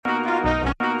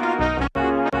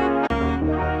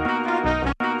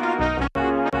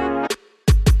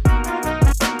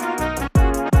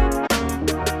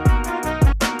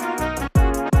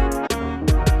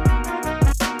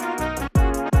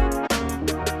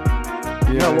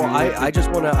No, well, I just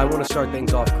want to start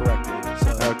things off correctly.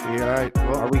 So. Okay, all right.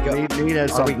 Well, are we going? Nate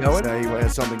has something to say. He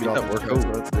has something to get off. We're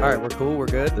cool. Let's do all right, it. we're cool. We're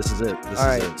good. This is it.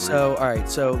 All right.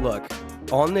 So look,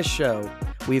 on this show,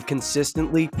 we've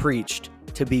consistently preached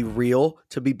to be real,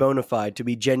 to be bona fide, to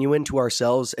be genuine to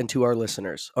ourselves and to our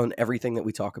listeners on everything that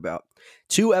we talk about.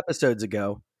 2 episodes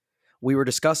ago, we were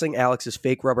discussing Alex's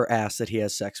fake rubber ass that he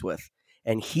has sex with,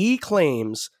 and he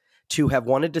claims to have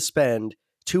wanted to spend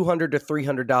 $200 to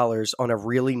 $300 on a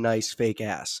really nice fake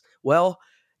ass. Well,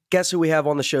 guess who we have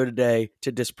on the show today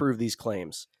to disprove these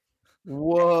claims?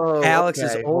 Whoa.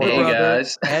 Alex's older brother,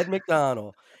 guys. Ed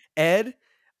McDonald. Ed,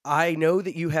 I know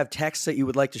that you have texts that you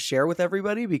would like to share with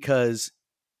everybody because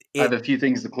I have a few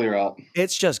things to clear up.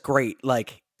 it's just great.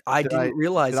 Like, I didn't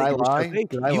realize that you were so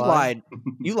fake. You lied.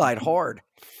 You lied hard.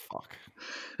 Fuck.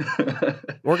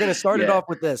 We're going to start it off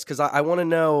with this because I want to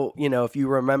know, if you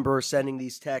remember sending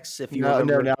these texts. If you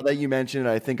remember. Now that you mention it,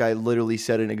 I think I literally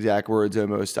said in exact words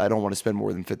almost, I don't want to spend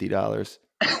more than $50.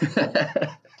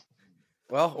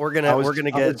 Well, we're gonna I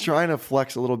was trying to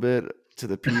flex a little bit to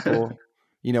the people,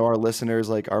 our listeners,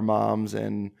 like our moms,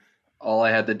 and all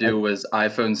I had to do was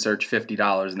iPhone search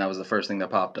 $50, and that was the first thing that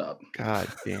popped up. God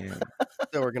damn.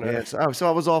 So we're gonna. So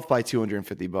I was off by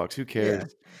 $250. Who cares? Yeah.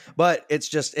 But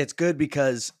it's good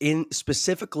because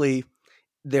specifically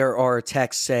there are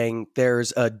texts saying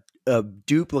there's a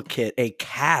duplicate, a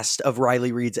cast of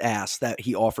Riley Reid's ass that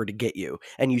he offered to get you,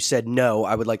 and you said no.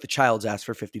 I would like the child's ass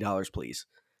for $50, please.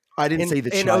 I didn't say the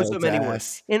child's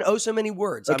ass. In so many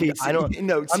words. Okay, I'm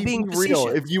being real.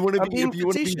 facetious. If you want to be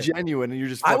facetious. genuine, and you're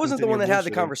just I wasn't the one that had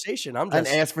the conversation. I didn't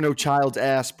ask for no child's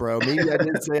ass, bro. Maybe I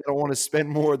didn't say I don't want to spend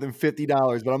more than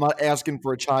 $50, but I'm not asking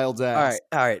for a child's ass.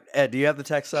 All right. Ed, do you have the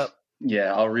text up?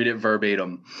 Yeah, I'll read it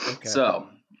verbatim. Okay. So,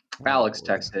 Alex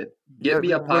texted, "Get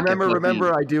me a pocket."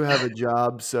 Remember, I do have a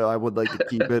job, so I would like to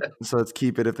keep it. So let's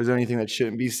keep it. If there's anything that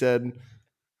shouldn't be said.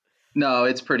 No,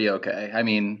 it's pretty okay. I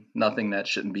mean, nothing that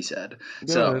shouldn't be said.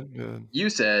 Good. You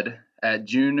said at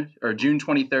June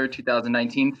 23rd,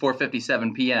 2019,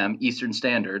 4:57 p.m. Eastern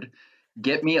Standard,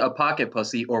 "Get me a pocket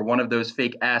pussy or one of those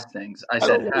fake ass things." I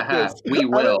said, haha, we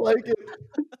will. I don't like it.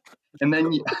 And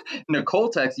then Nicole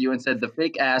texted you and said, "The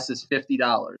fake ass is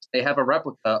 $50. They have a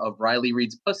replica of Riley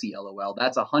Reid's pussy, LOL.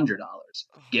 That's $100.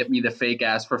 Get me the fake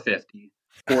ass for $50.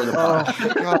 For the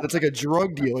oh, God, it's like a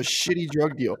drug deal, a shitty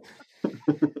drug deal.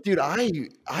 Dude,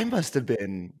 I must have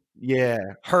been,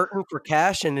 hurting for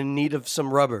cash and in need of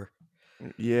some rubber.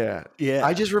 Yeah.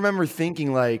 I just remember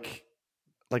thinking like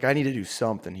I need to do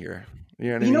something here.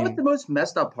 You know what the most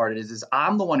messed up part is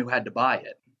I'm the one who had to buy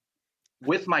it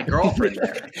with my girlfriend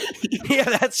there.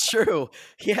 Yeah, that's true.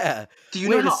 Yeah. Do you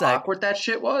know how awkward that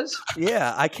shit was?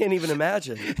 Yeah, I can't even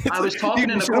imagine. I was talking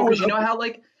to Nicole because you know how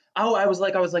I was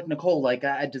like, Nicole,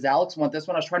 does Alex want this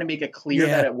one? I was trying to make it clear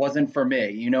that it wasn't for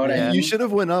me. You know what I mean? You should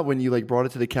have went up when you brought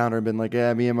it to the counter and been like,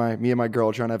 yeah, me and my girl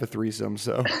are trying to have a threesome.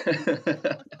 So,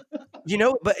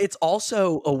 but it's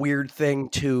also a weird thing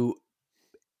to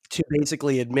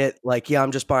basically admit,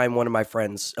 I'm just buying one of my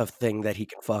friends a thing that he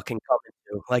can fucking come into.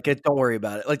 Don't worry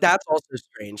about it. That's also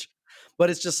strange, but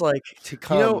it's just to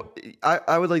come.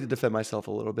 I would like to defend myself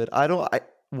a little bit.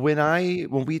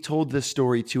 When we told this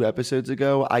story 2 episodes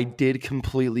ago, I did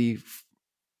completely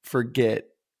forget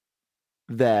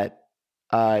that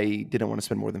I didn't want to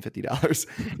spend more than $50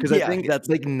 because I think that's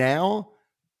now,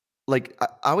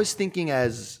 I was thinking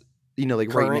as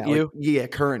current right now, you,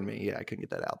 current me, I couldn't get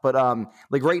that out, but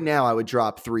right now I would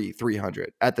drop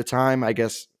 300. At the time, I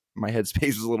guess my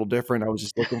headspace was a little different. I was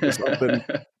just looking for something.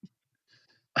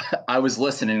 I was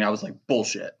listening. I was like,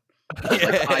 bullshit.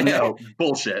 I know,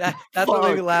 bullshit. That's what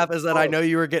made me laugh is that I know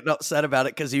you were getting upset about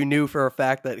it because you knew for a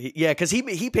fact that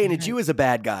he painted you as a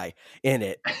bad guy in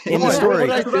it in the story.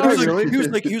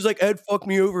 He was like Ed fucked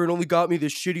me over and only got me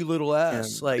this shitty little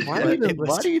ass. Why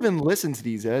do you even listen to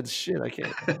these Eds? Shit, I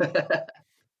can't.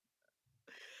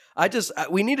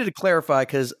 We needed to clarify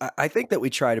because I think that we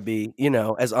try to be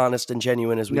as honest and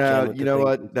genuine as we can. You know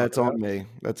what? That's on me.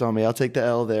 I'll take the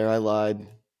L there. I lied. It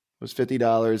was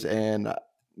 $50 and.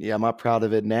 Yeah, I'm not proud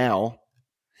of it now,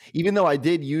 even though I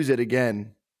did use it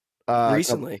again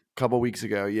recently, a couple weeks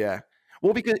ago. Yeah,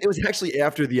 well, because it was actually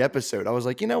after the episode. I was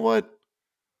like, you know what,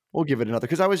 we'll give it another.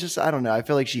 Because I don't know. I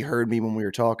feel like she heard me when we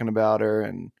were talking about her,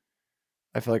 and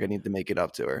I feel like I need to make it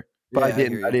up to her. But I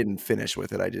didn't finish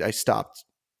with it. I stopped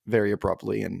very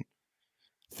abruptly and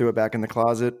threw it back in the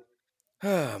closet.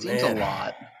 Oh, Seems a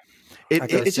lot.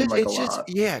 It's just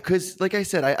because like I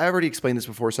said, I already explained this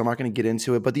before, so I'm not going to get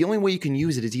into it. But the only way you can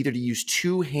use it is either to use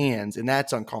 2 hands, and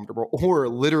that's uncomfortable, or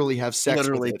literally have sex.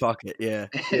 Literally with it. fuck it. Yeah,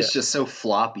 it's just so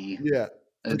floppy. Yeah,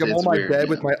 I'm on my bed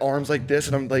with my arms like this,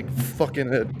 and I'm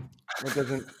fucking it. It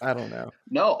doesn't. I don't know.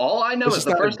 No, all I know is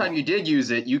the first time you did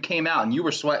use it, you came out and you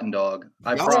were sweating, dog.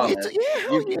 I promise.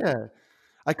 Yeah.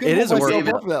 I couldn't hold myself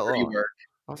up for that long.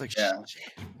 I was like, shit.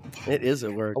 It is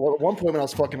a word. Well, at one point when I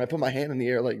was fucking, I put my hand in the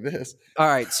air like this. All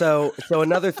right. So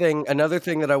another thing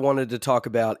that I wanted to talk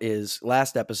about is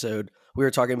last episode, we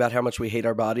were talking about how much we hate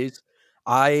our bodies.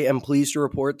 I am pleased to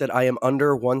report that I am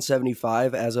under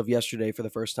 175 as of yesterday for the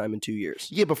first time in 2 years.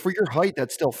 Yeah, but for your height,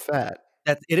 that's still fat.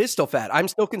 It is still fat. I'm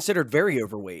still considered very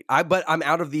overweight. But I'm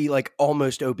out of the like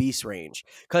almost obese range.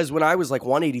 Because when I was like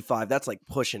 185, that's like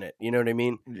pushing it. You know what I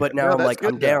mean? Yeah, but now I'm like,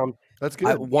 I'm down. That's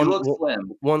good. You look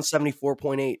slim.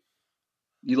 174.8.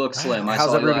 You look slim. I How's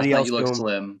saw everybody you last else night. You look doing?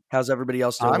 slim. How's everybody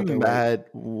else doing? I'm at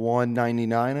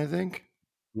 199, I think.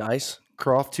 Nice.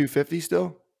 Croft 250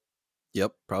 still?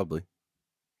 Yep, probably.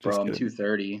 Bro, I'm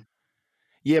 230.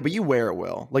 Yeah, but you wear it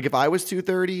well. Like if I was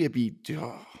 230, it'd be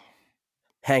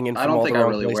hanging. I don't think I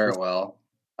really wear it well.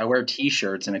 I wear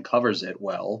t-shirts and it covers it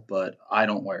well, but I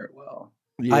don't wear it well.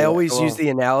 Yeah, I always use the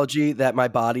analogy that my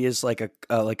body is like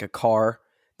a car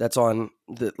that's on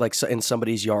the in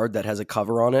somebody's yard that has a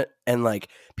cover on it, and like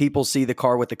people see the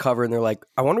car with the cover and they're like,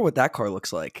 I wonder what that car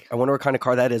looks like. I wonder what kind of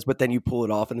car that is. But then you pull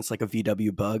it off and it's like a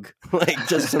VW Bug, like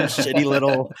just some shitty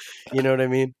little, you know what I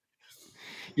mean?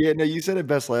 Yeah, no, you said it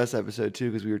best last episode too,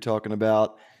 because we were talking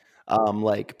about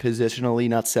like positionally,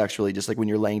 not sexually, just like when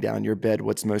you're laying down in your bed,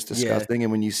 what's most disgusting. Yeah.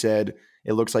 And when you said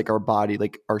it looks like our body,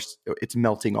 like it's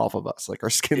melting off of us, like our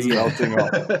skin's melting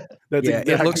off. That's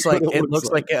exactly it looks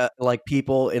like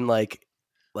people in like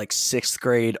sixth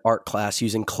grade art class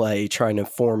using clay trying to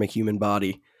form a human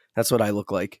body. That's what I look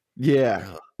like.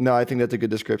 Yeah, no, I think that's a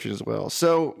good description as well.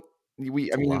 So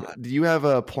do you have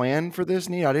a plan for this,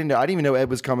 Nate? I didn't even know Ed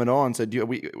was coming on. So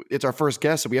it's our first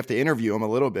guest, so we have to interview him a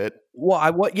little bit.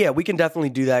 Well, we can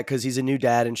definitely do that because he's a new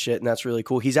dad and shit, and that's really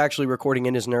cool. He's actually recording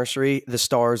in his nursery. The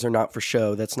stars are not for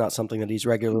show. That's not something that he's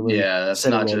regularly. Yeah, that's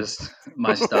not just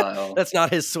my style. That's not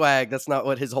his swag. That's not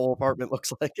what his whole apartment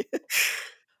looks like.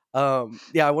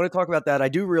 Yeah, I want to talk about that. I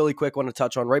do really quick want to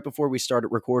touch on right before we started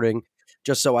recording,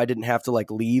 just so I didn't have to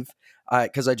like leave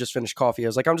because I just finished coffee. I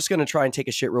was like, I'm just going to try and take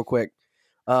a shit real quick.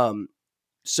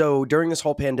 So during this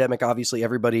whole pandemic, obviously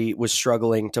everybody was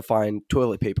struggling to find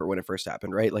toilet paper when it first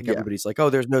happened, right? Like everybody's like, oh,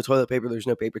 there's no toilet paper. There's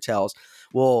no paper towels.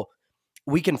 Well,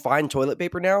 we can find toilet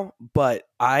paper now, but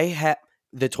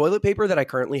the toilet paper that I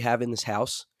currently have in this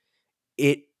house,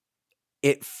 it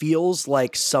feels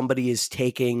like somebody is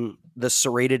taking the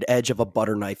serrated edge of a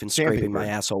butter knife and scraping my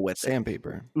asshole with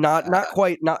sandpaper. Not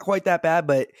quite that bad,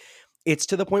 but it's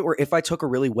to the point where if I took a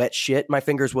really wet shit, my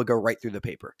fingers would go right through the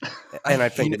paper, and I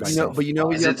fingered myself.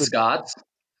 Is it Scott's?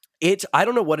 I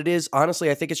don't know what it is.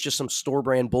 Honestly, I think it's just some store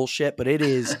brand bullshit, but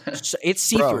it's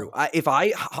see through. If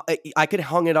I could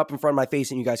hung it up in front of my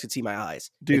face and you guys could see my eyes.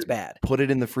 Dude, it's bad. Put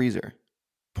it in the freezer.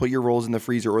 Put your rolls in the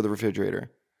freezer or the refrigerator.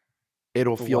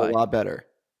 It'll feel a lot better.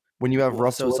 When you have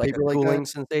rough toilet paper like cooling that?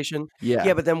 Sensation.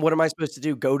 Yeah, but then what am I supposed to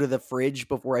do? Go to the fridge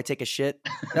before I take a shit?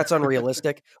 That's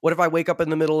unrealistic. What if I wake up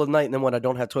in the middle of the night and then I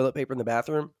don't have toilet paper in the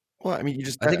bathroom? Well, I mean,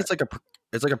 I think it's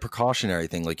like a precautionary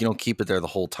thing. Like you don't keep it there the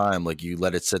whole time. Like you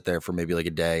let it sit there for maybe like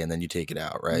a day and then you take it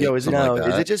out, right? Yo, is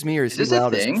it just me or is he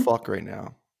loud as fuck right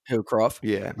now? Who, Croft?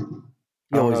 Yeah.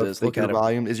 He always is. Look at the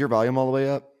volume. Is your volume all the way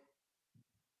up?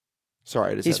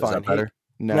 Sorry, he's fine. Is that better?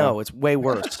 No, it's way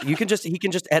worse. He can just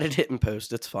edit it and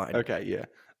post. It's fine. Okay, yeah.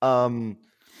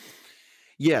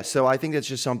 Yeah, so I think that's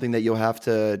just something that you'll have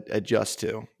to adjust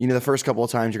to. You know, the first couple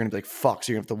of times you're gonna be like, "Fuck!"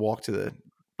 So you're gonna have to walk to the.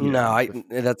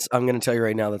 I'm gonna tell you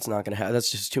right now, that's not gonna happen. That's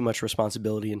just too much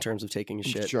responsibility in terms of taking a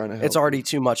shit. It's already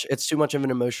too much. It's too much of an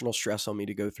emotional stress on me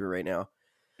to go through right now.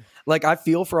 Like I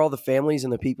feel for all the families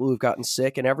and the people who've gotten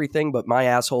sick and everything, but my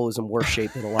asshole is in worse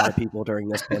shape than a lot of people during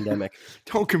this pandemic.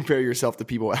 Don't compare yourself to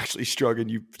people actually struggling.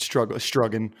 You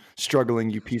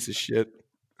piece of shit.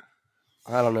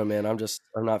 I don't know, man. I'm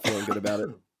not feeling good about it.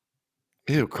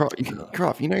 Ew, Croft,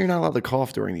 you know you're not allowed to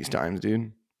cough during these times,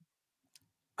 dude.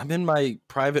 I'm in my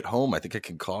private home. I think I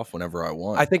can cough whenever I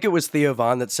want. I think it was Theo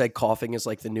Von that said coughing is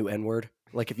like the new N-word.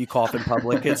 Like if you cough in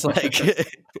public, it's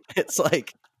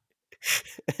like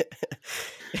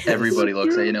everybody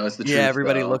looks at it's the truth. Yeah,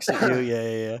 everybody looks at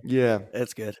you. Yeah.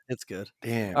 It's good.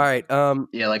 Damn. All right.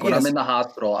 When I'm in the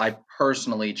hospital, I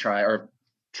personally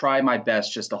try my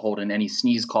best just to hold in any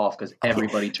sneeze, cough, because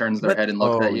everybody turns their head and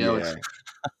looks at you. Yeah.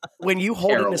 When you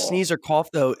hold in a sneeze or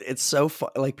cough, though, it's so fun.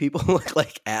 Like people look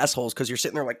like assholes because you're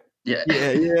sitting there like, yeah.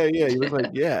 You look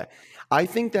like, yeah. I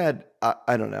think that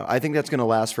I don't know. I think that's going to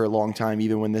last for a long time,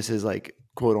 even when this is like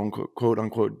quote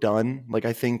unquote done. Like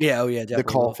I think, the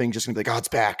coughing just gonna be like, oh, it's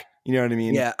back. You know what I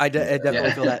mean? Yeah, I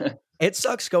definitely feel that. It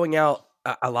sucks going out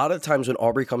a lot of times when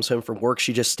Aubrey comes home from work,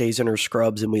 she just stays in her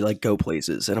scrubs and we like go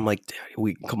places. And I'm like,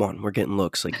 come on, we're getting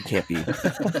looks. Like, you can't be,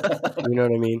 you know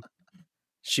what I mean?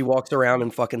 She walks around in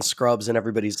fucking scrubs and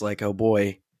everybody's like, oh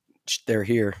boy, they're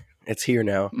here. It's here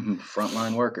now.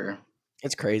 Frontline worker.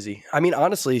 It's crazy. I mean,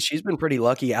 honestly, she's been pretty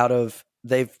lucky.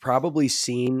 They've probably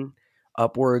seen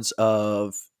upwards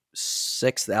of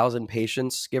 6,000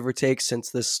 patients, give or take,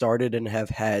 since this started and have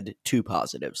had 2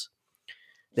 positives.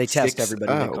 They test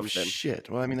everybody that comes in. Shit.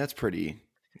 Well, I mean, that's pretty.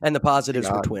 And the positives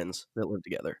were twins that lived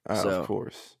together. Oh, so, of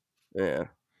course. Yeah.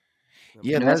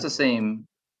 Yeah, that's the same.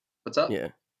 What's up? Yeah.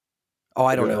 Oh,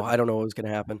 I don't know. I don't know what was going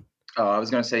to happen. Oh, I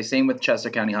was going to say, same with Chester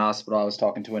County Hospital. I was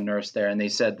talking to a nurse there, and they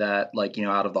said that, like,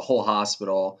 out of the whole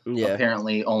hospital,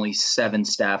 apparently only 7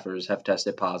 staffers have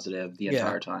tested positive the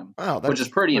entire time. Wow, which is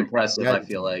pretty impressive, I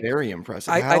feel like. Very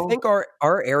impressive. I think our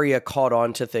area caught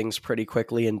on to things pretty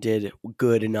quickly and did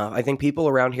good enough. I think people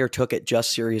around here took it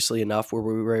just seriously enough where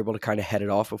we were able to kind of head it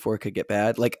off before it could get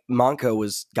bad. Like,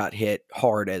 Monco got hit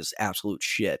hard as absolute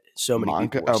shit. So many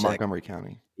people were sick. Montgomery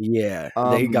County. Yeah,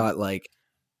 they got like...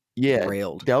 Yeah,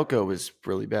 railed. Delco was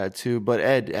really bad too. But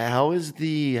Ed, how is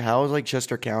like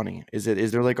Chester County? Is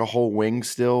there like a whole wing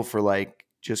still for like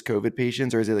just COVID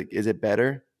patients, or is it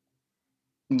better?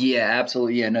 Yeah,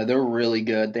 absolutely. Yeah, no, they're really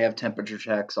good. They have temperature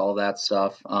checks, all that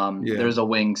stuff. There's a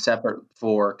wing separate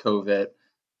for COVID.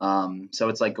 So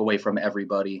it's like away from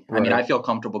everybody. Right. I mean, I feel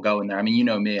comfortable going there. I mean, you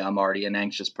know me, I'm already an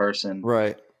anxious person.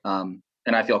 Right. And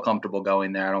I feel comfortable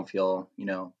going there. I don't feel,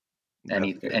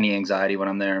 any anxiety when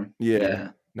I'm there. Yeah.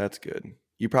 That's good.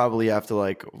 You probably have to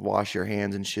like wash your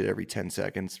hands and shit every 10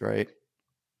 seconds, right?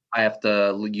 I have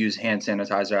to use hand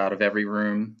sanitizer out of every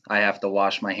room. I have to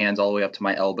wash my hands all the way up to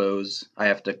my elbows. I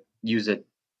have to use a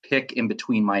pick in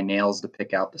between my nails to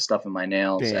pick out the stuff in my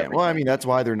nails. Damn. Well, I mean, that's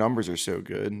why their numbers are so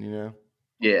good, Yeah.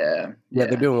 Yeah,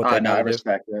 they're doing what they I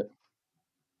respect it.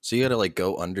 So you got to like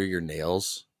go under your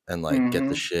nails and like get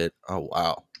the shit. Oh,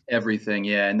 wow. Everything,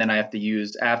 yeah. And then I have to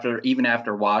use even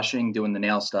after washing, doing the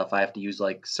nail stuff, I have to use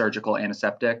like surgical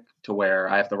antiseptic to where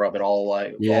I have to rub it all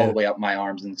the way up my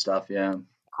arms and stuff. Yeah.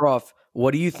 Croft,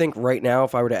 what do you think right now?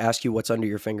 If I were to ask you what's under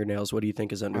your fingernails, what do you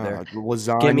think is under there?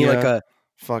 Lasagna. Give me like a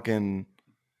fucking.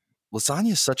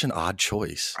 Lasagna is such an odd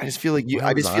choice. I just feel like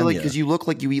because you look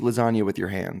like you eat lasagna with your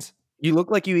hands. You look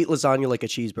like you eat lasagna like a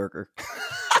cheeseburger.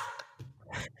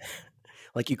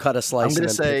 Like you cut a slice. I'm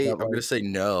gonna say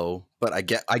no, but I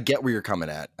get where you're coming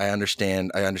at. I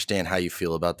understand how you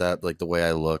feel about that. Like the way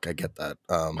I look, I get that.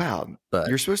 Wow, but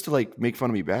you're supposed to like make fun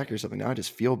of me back or something. Now I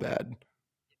just feel bad.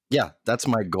 Yeah, that's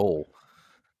my goal.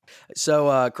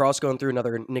 So Cross going through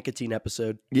another nicotine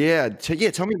episode. Yeah,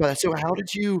 tell me about that. So how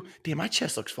did you? Damn, my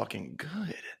chest looks fucking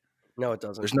good. No, it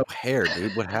doesn't. There's no hair,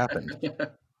 dude. What happened?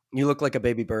 You look like a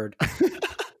baby bird.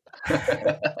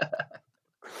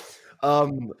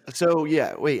 So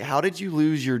yeah, wait, how did you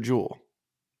lose your Juul?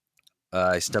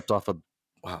 I stepped off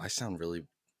wow, I sound really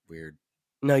weird.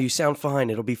 No, you sound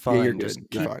fine. It'll be fine. Yeah, you're good.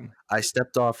 You're fine. I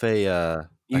stepped off a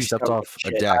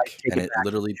deck and it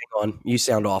literally hang on. You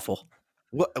sound awful.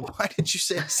 What? Why did you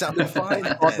say I sounded fine?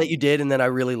 I thought that you did, and then I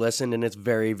really listened, and it's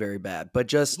very, very bad. But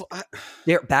just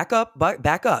back up.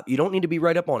 You don't need to be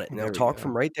right up on it. Now talk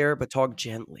from right there, but talk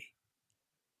gently.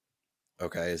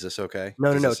 Okay, is this okay?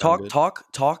 No. Talk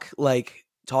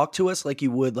to us like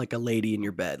you would like a lady in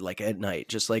your bed, like at night.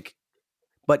 Just like,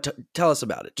 but tell us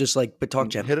about it. Just like, but talk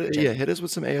gently. Hit us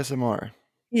with some ASMR.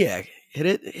 Yeah, hit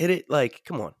it. Like,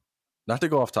 come on. Not to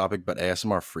go off topic, but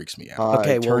ASMR freaks me out.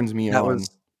 Okay, turns me on.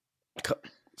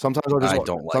 Sometimes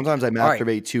Sometimes I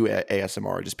masturbate to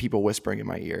ASMR, just people whispering in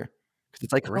my ear. Because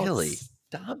it's like, really?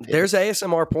 Stop it. There's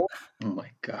ASMR porn. Oh my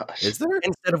gosh. Is there?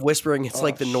 Instead of whispering, it's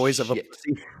like the noise of a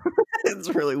pussy. It's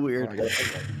really weird.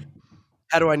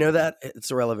 How do I know that? It's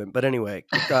irrelevant. But anyway,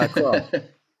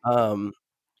 all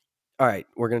right,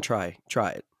 we're gonna try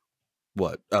it.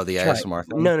 What? Oh, the ASMR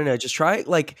thing? No. Just try it.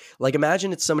 Like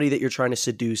imagine it's somebody that you're trying to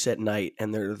seduce at night,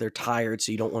 and they're tired,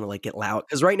 so you don't want to like get loud.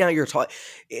 Because right now you're talking.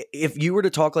 If you were to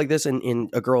talk like this, and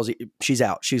a girl's, she's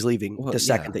out, she's leaving the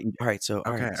second that you. All right, so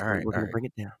all right, we're gonna bring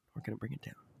it down. We're gonna bring it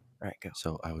down. All right, go.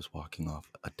 So I was walking off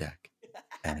a deck,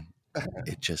 and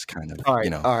it just kind of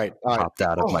popped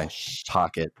out of my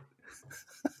pocket.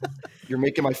 You're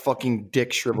making my fucking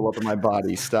dick shrivel up in my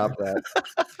body. Stop that.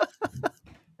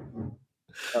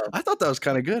 I thought that was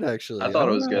kind of good, actually. I thought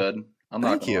it was good. I'm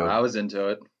not gonna lie. I was into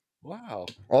it. Wow.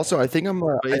 Also, I think I'm.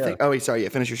 Oh wait, sorry. Yeah,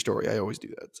 finish your story. I always do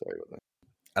that. Sorry about that.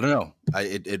 I don't know.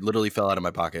 It literally fell out of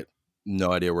my pocket.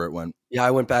 No idea where it went. Yeah, I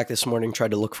went back this morning,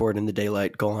 tried to look for it in the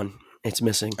daylight. Gone. It's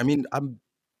missing. I mean, I'm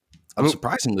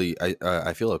surprisingly.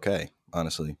 I feel okay,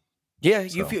 honestly. Yeah,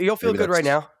 So you'll feel maybe good right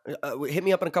that's- now. Hit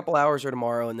me up in a couple hours or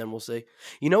tomorrow, and then we'll see.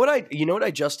 You know what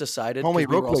I just decided? Oh, 'cause wait,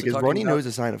 we real were also quick, is talking runny about- nose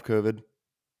a sign of COVID?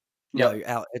 No,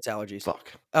 Yep. it's allergies.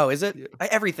 Fuck. Oh, is it? Yeah.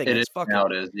 Everything It is. is Fuck now.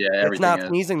 it. It is. Yeah, It's everything not is.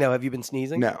 sneezing though. Have you been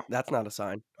sneezing? No. That's not a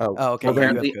sign. Oh, Oh, okay. well,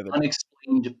 Yeah, then- you have Apparently, COVID.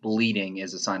 unexplained bleeding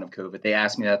is a sign of COVID. They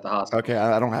asked me that at the hospital. Okay,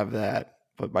 I don't have that,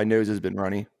 but my nose has been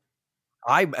runny.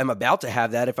 I am about to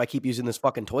have that if I keep using this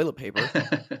fucking toilet paper.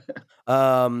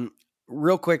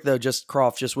 Real quick though, just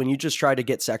Croft, just when you just try to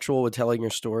get sexual with telling your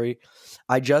story,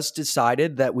 I just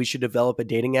decided that we should develop a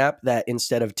dating app that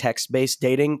instead of text-based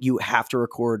dating, you have to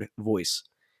record voice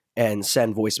and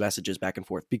send voice messages back and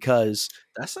forth because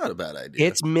That's not a bad idea.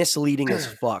 it's misleading as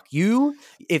fuck.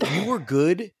 If you were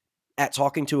good at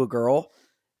talking to a girl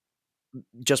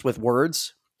just with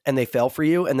words and they fell for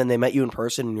you and then they met you in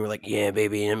person and you were like, yeah,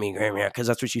 baby, let me grab you because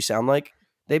that's what you sound like,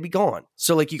 they'd be gone.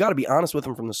 So like you got to be honest with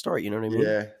them from the start. You know what I mean?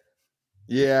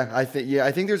 Yeah. I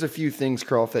think there's a few things,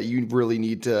 Croft, that you really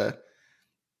need to,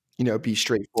 be that I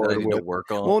straightforward need to with.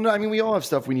 work on. Well, no, I mean, we all have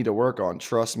stuff we need to work on.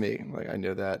 Trust me. Like, I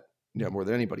know that, more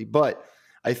than anybody. But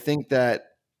I think that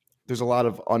there's a lot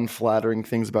of unflattering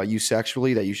things about you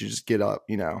sexually that you should just get up,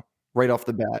 right off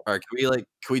the bat. All right, can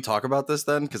we talk about this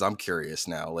then? Because I'm curious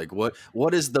now. Like,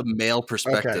 what is the male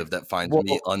perspective that finds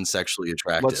me unsexually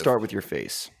attractive? Let's start with your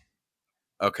face.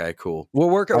 Okay, cool. We'll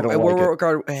work I don't like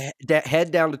our head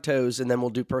down to toes, and then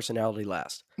we'll do personality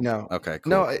last. No. Okay,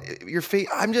 cool. No, your face.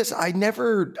 I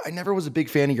never was a big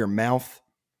fan of your mouth.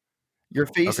 Your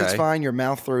face is Okay. fine. Your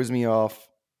mouth throws me off.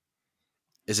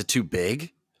 Is it too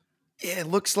big? Yeah, it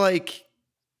looks like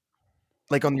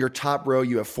on your top row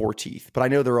you have 4 teeth, but I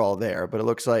know they're all there. But it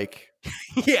looks like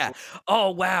Yeah.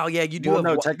 Oh wow. Yeah, you do Well, have.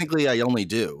 no, technically I only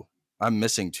do. I'm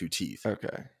missing 2 teeth.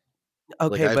 okay.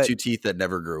 Like Okay, I have but 2 teeth that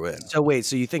never grew in. so wait.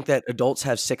 So you think that adults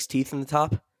have 6 teeth in the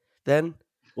top? Then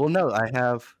Well, no, I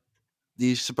have.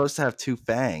 You're supposed to have 2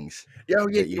 fangs, Yeah,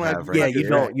 that you have right yeah, here. you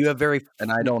don't. You have very.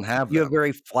 and I don't have You them. have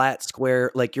very flat,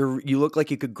 square. Like you look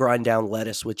like you could grind down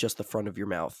lettuce with just the front of your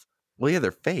mouth. Well, yeah,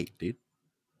 they're fake, dude.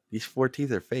 These 4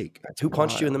 teeth are fake. Who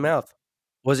punched you in the mouth?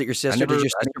 Was it your sister? never- Did your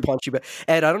sister punch you back?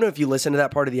 Ed, I don't know if you listened to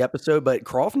that part of the episode, but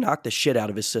Croft knocked the shit out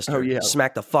of his sister. Oh, yeah.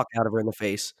 Smacked the fuck out of her in the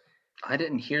face. I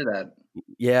didn't hear that.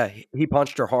 Yeah, he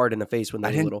punched her hard in the face when they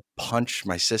I were didn't little. punch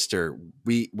my sister.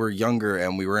 We were younger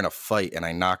and we were in a fight and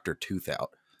I knocked her tooth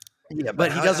out. Yeah,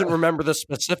 but he doesn't remember the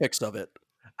specifics of it.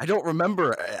 I don't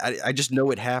remember. I just know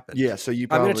it happened. Yeah, so you.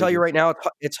 I'm going to probably tell you did- right now,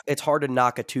 it's hard to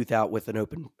knock a tooth out with an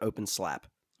open slap.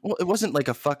 Well, it wasn't like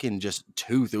a fucking just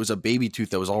tooth. It was a baby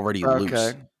tooth that was already Okay.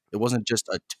 loose. It wasn't just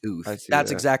a tooth. I see That's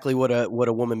that. exactly what a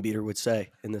woman beater would say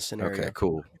in this scenario. Okay,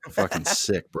 cool. Fucking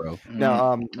sick, bro.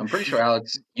 Now, I'm pretty sure,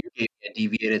 Alex, you gave me a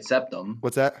deviated septum.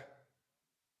 what's that?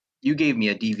 You gave me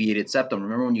a deviated septum.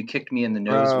 Remember when you kicked me in the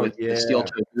nose with the steel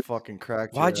toe boot? Fucking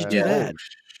cracked. Why'd you do your that? head.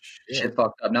 Shit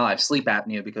fucked up. Now I have sleep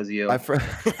apnea because of you. I fr-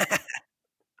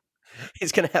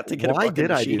 He's going to have to get a Why fucking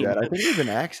did I do machine. that? I think it was an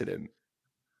accident.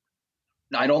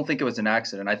 I don't think it was an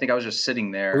accident. I think I was just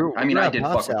sitting there. We were- I we mean, were I at did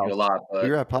Pop's fuck with you a house. lot, but We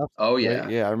were at Pop's. oh right? yeah.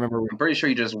 Yeah, I remember. I'm pretty sure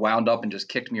you just wound up and just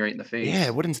kicked me right in the face. Yeah,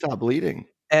 it wouldn't stop bleeding.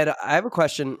 Ed, I have a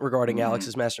question regarding Mhm.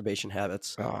 Alex's masturbation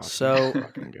habits. Oh, So,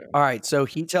 fucking good. all right, so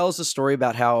he tells the story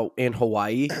about how in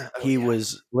Hawaii he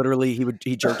was literally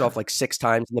he jerked off like 6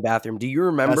 times in the bathroom. Do you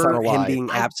remember not a him lie. being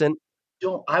absent?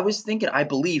 I was thinking, I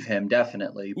believe him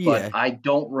definitely, but Yeah. I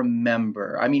don't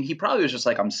remember. I mean, he probably was just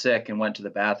like, I'm sick and went to the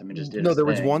bathroom and just did. No, his there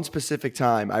was thing. one specific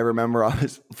time I remember.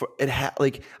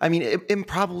 It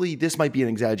probably this might be an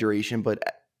exaggeration, but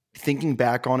thinking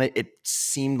back on it, it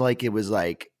seemed like it was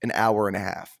like an hour and a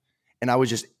half, and I was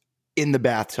just in the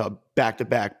bathtub back to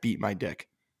back, beat my dick,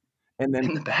 and in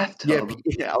then the bathtub.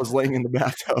 yeah, I was laying in the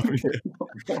bathtub,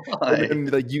 Why?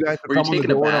 and like you guys Were would you come on the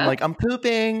taking a door, and I'm bath? like, I'm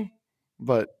pooping,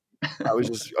 but I was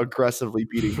just aggressively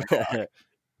beating my cock.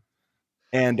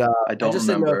 And I don't just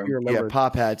didn't know remember. if you yeah, remember.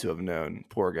 Pop had to have known.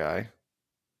 Poor guy.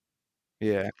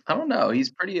 Yeah, I don't know.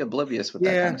 He's pretty oblivious with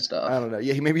that kind of stuff. I don't know.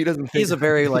 Yeah, maybe he doesn't. He's think- a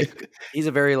very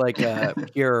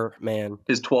pure man.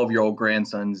 His 12-year-old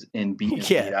grandson's in beating.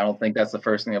 Yeah. I don't think that's the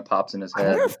first thing that pops in his I head.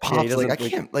 wonder if Yeah, he Pops doesn't I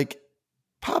think- can't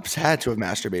Pops had to have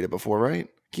masturbated before, right?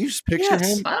 Can you just picture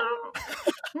Yes. him? I don't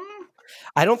know.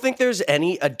 I don't think there's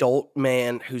any adult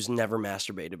man who's never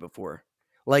masturbated before.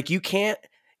 Like you can't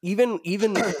even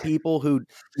people who,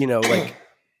 like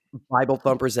Bible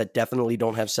thumpers that definitely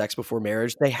don't have sex before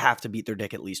marriage, they have to beat their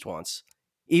dick at least once.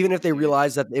 Even if they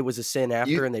realize that it was a sin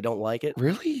after and they don't like it.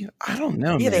 Really? I don't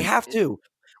know. Yeah, they man. have to.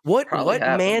 What Probably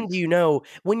man happens. do you know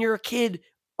when you're a kid,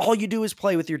 all you do is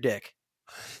play with your dick?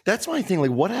 That's my thing.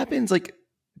 Like, what happens? Like,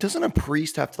 doesn't a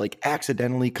priest have to like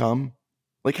accidentally come?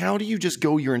 Like, how do you just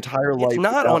go your entire life? It's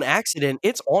not on accident.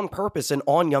 It's on purpose and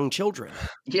on young children.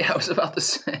 Yeah, I was about to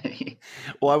say.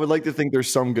 Well, I would like to think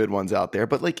there's some good ones out there,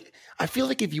 but like, I feel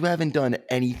like if you haven't done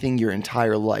anything your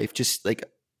entire life, just like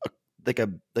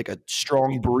a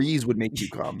strong breeze would make you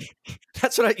come.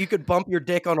 That's what you could bump your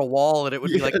dick on a wall and it would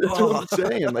be like, that's what I'm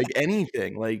saying. Like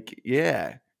anything, like,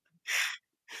 yeah.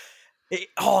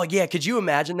 Yeah. Could you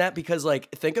imagine that? Because like,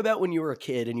 think about when you were a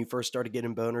kid and you first started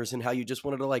getting boners and how you just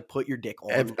wanted to like put your dick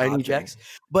on objects.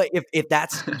 But if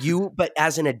that's you, but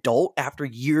as an adult, after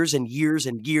years and years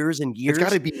and years and years, it's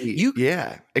got to be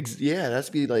that's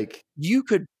be like you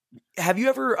could. Have you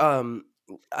ever?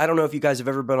 I don't know if you guys have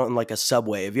ever been on like a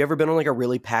subway. Have you ever been on like a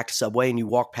really packed subway and you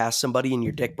walk past somebody and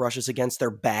your dick brushes against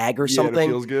their bag or something?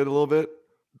 It feels good a little bit.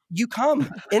 You come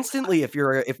instantly if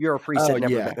you're a priest that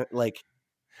never been, like.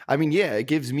 I mean, yeah, it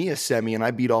gives me a semi and I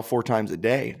beat off 4 times a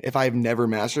day. If I've never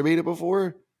masturbated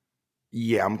before,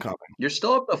 yeah, I'm coming. You're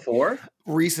still up to 4?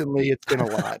 Recently, it's been a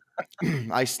lot.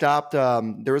 I stopped.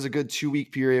 There was a good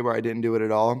 2-week period where I didn't do it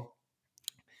at all.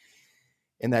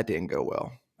 And that didn't go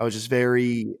well. I was just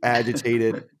very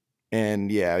agitated.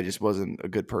 And yeah, I just wasn't a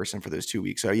good person for those 2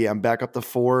 weeks. So yeah, I'm back up to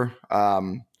 4. I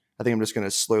think I'm just going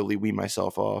to slowly wean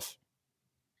myself off.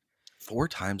 4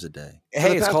 times a day.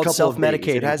 Hey, it's called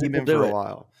self-medicating. It hasn't been for a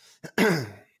while.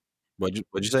 What'd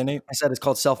you say, Nate? I said it's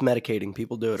called self-medicating.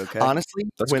 People do it, okay? Honestly,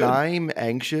 when I'm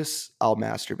anxious, I'll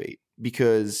masturbate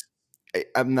because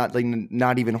I'm not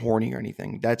even horny or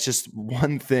anything. That's just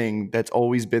one thing that's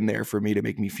always been there for me to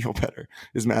make me feel better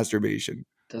is masturbation.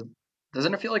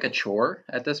 Doesn't it feel like a chore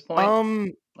at this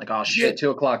point? Like, oh shit, 2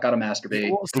 o'clock, gotta masturbate.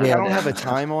 Well, I don't have a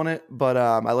time on it, but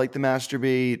I like to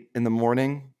masturbate in the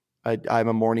morning. I'm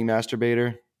a morning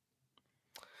masturbator.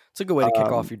 It's a good way to kick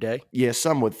off your day. Yeah,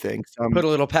 some would think. Put a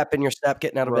little pep in your step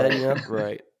getting out of bed, you know?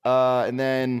 Right. And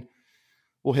then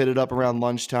we'll hit it up around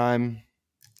lunchtime,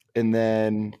 and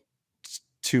then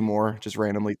 2 more just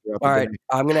randomly throughout the day. All right,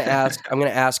 I'm gonna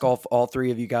ask all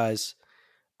 3 of you guys.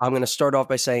 I'm gonna start off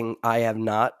by saying I have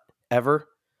not ever.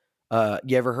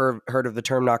 You ever heard of the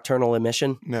term nocturnal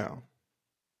emission? No.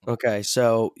 Okay,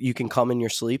 so you can come in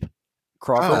your sleep,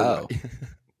 Crawford. Oh.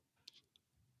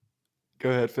 Go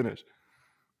ahead, finish.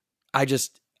 I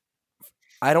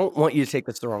don't want you to take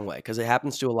this the wrong way because it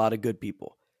happens to a lot of good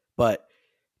people, but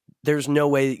there's no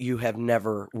way that you have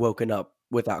never woken up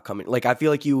without coming. Like, I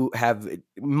feel like you have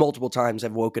multiple times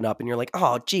have woken up and you're like,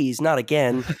 oh, geez, not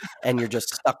again. And you're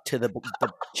just stuck to the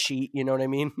sheet. You know what I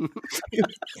mean?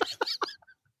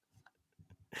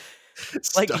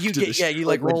 Like you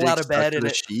like roll out of bed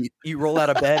and you roll out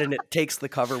of bed and it takes the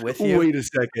cover with you. Wait a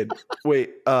second.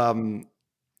 Wait,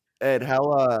 Ed,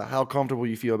 how comfortable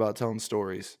you feel about telling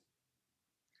stories?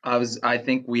 I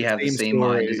think we have the same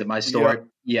mind. Is it my story? Yep.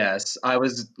 Yes. I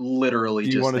was literally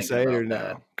just. Do you want to say it or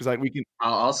no? Because we can.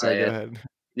 I'll say it. Go ahead.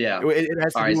 Yeah. It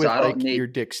has to do with like your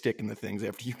dick sticking the things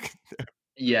after you.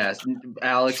 Yes,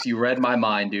 Alex, you read my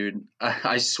mind, dude.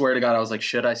 I swear to God, I was like,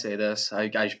 should I say this? I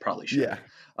probably should. Yeah.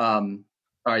 All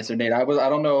right, so Nate, I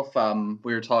don't know if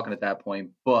we were talking at that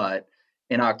point, but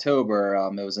in October,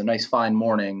 it was a nice fine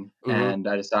morning, and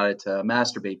I decided to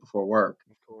masturbate before work.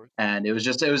 Of course. And it was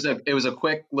a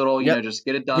quick little, you know, just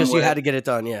get it done. Yes, you had to get it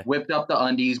done. Yeah. Whipped up the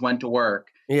undies, went to work.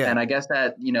 Yeah. And I guess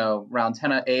that, you know, around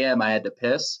 10 a.m. I had to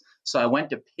piss, so I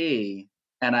went to pee,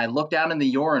 and I looked down in the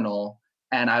urinal,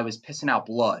 and I was pissing out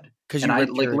blood. Because you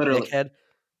ripped your dickhead?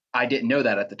 I didn't know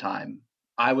that at the time.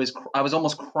 I was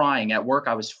almost crying at work.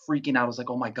 I was freaking out. I was like,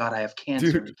 oh my God, I have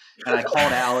cancer. Dude. And I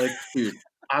called Alex, dude.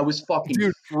 I was fucking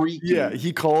freaking. Yeah,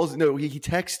 he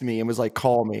texted me and was like,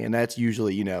 call me. And that's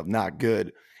usually, you know, not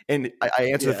good. And I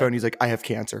answer the phone. He's like, I have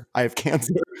cancer. I'm like,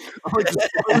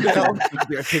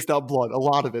 I pissed out blood. A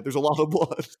lot of it. There's a lot of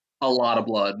blood. A lot of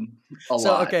blood.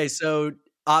 Okay, so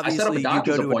obviously you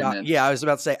go to a doctor. Yeah, I was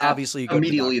about to say, obviously you go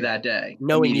immediately that day.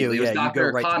 Knowing you, you go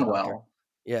right Conwell. To the doctor.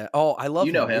 Yeah. Oh, I love him.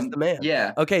 You know him. He's the man.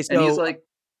 Yeah. Okay, so and he's like,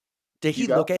 did he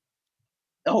look at?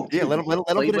 Oh, yeah. Let him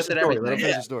finish the story. Let him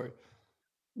finish the story.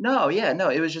 No,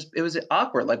 it was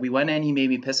awkward. Like, we went in, he made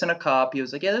me piss in a cup. He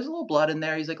was like, yeah, there's a little blood in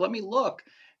there. He's like, let me look.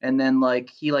 And then like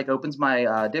he like opens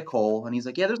my dick hole and he's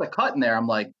like, yeah, there's a cut in there. I'm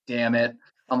like, damn it.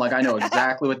 I'm like, I know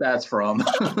exactly what that's from.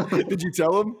 Did you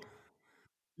tell him?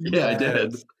 Yeah, I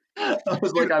did. I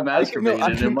was like, I masturbated.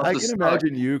 I can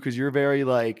imagine you because you're very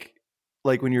like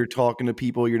when you're talking to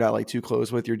people you're not like too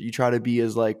close with, you try to be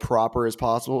as like proper as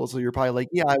possible. So you're probably like,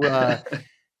 yeah, I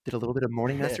did a little bit of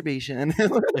morning masturbation.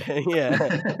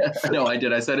 Yeah. No, I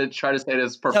did. I said it. Try to say it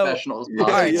as professional as possible.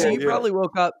 All right. So you probably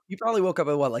woke up. You probably woke up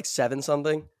at what, like 7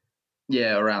 something?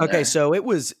 Yeah, around Okay, there. so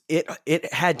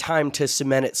it had time to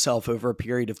cement itself over a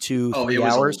period of 2-3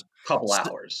 was hours. a couple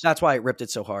hours. That's why it ripped it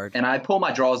so hard. And I pull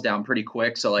my drawers down pretty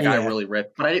quick, so like I really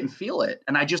ripped, but I didn't feel it,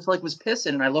 and I just like was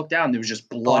pissing, and I looked down, and there was just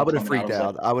blood. I would have freaked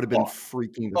out. I would have been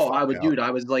freaking. I would, dude.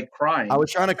 I was like crying. I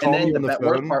was trying to call you on the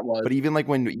phone, part was, but even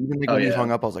when you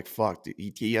hung up, I was like, "Fuck, dude,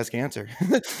 he has cancer."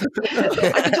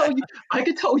 I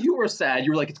could tell you were sad.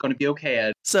 You were like, "It's going to be okay,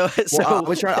 Ed." So I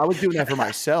was doing that for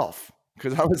myself.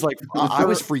 Because I was like, I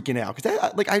was freaking out. Because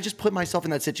I just put myself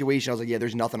in that situation. I was like, yeah,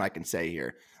 there's nothing I can say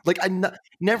here. Like,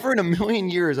 never in a million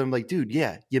years, I'm like, dude,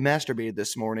 yeah, you masturbated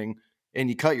this morning and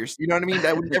you cut your, you know what I mean?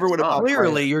 That would never would have.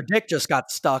 Clearly, your dick just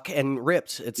got stuck and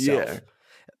ripped itself. Yeah.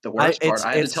 The worst part,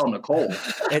 I had to tell Nicole.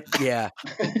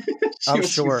 I'm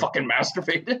sure. Fucking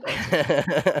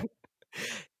masturbated.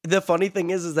 The funny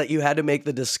thing is that you had to make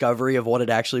the discovery of what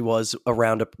it actually was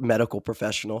around a medical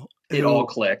professional. It all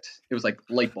clicked. It was like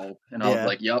light bulb, and I was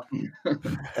like, "Yep."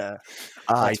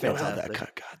 I know how that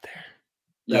cut got there.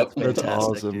 Yep, that's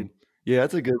awesome. Dude. Yeah,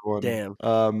 that's a good one.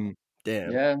 Damn.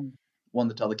 Yeah, one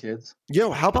to tell the kids. Yo,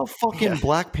 how about fucking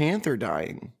Black Panther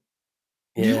dying?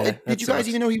 Yeah, did you guys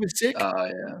even know he was sick?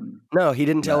 No, he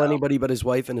didn't tell anybody but his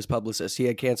wife and his publicist. He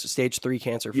had cancer, stage 3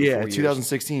 cancer for 4 years.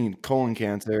 2016 colon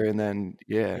cancer, and then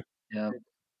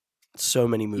so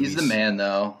many movies. He's the man,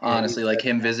 though. Honestly, like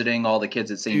him visiting all the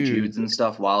kids at St. Jude's and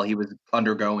stuff while he was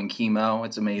undergoing chemo.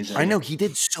 It's amazing. I know he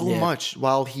did so much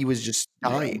while he was just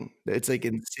dying. It's like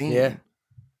insane. Yeah.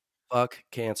 Fuck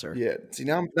cancer. Yeah. See,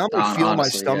 now I'm feeling my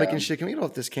stomach and shit. Can we get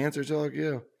off this cancer talk?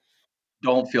 Yeah.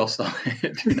 Don't feel stomach.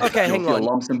 Okay, hang on.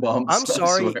 Lumps and bumps. I'm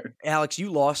sorry, Alex.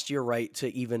 You lost your right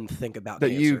to even think about that.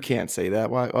 Cancer. You can't say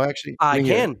that. Why? Oh, actually, I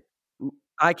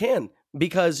can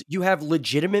because you have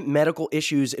legitimate medical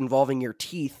issues involving your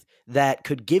teeth that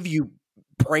could give you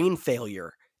brain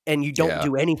failure, and you don't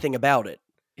do anything about it.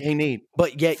 Hey Nate,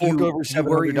 but yet you over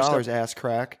 $700 ass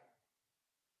crack.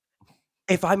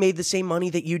 If I made the same money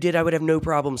that you did, I would have no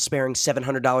problem sparing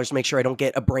 $700 to make sure I don't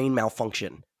get a brain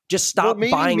malfunction. Just stop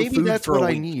buying food that's for what a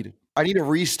week. I need. I need a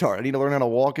restart. I need to learn how to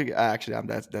walk again. Actually,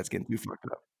 that's getting too fucked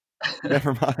up.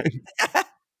 Never mind.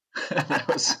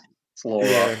 It's a little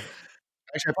rough.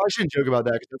 Actually, I probably shouldn't joke about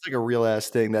that because that's like a real ass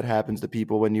thing that happens to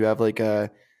people when you have like a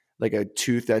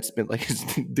tooth that's been like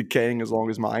decaying as long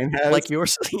as mine has. Like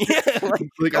yours.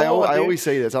 I always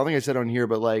say this. I don't think I said it on here,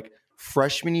 but like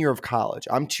freshman year of college,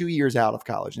 I'm 2 years out of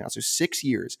college now, so 6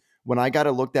 years. When I got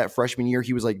it looked at freshman year,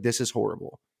 he was like, "This is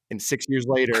horrible." And 6 years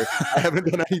later, I haven't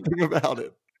done anything about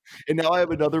it. And now I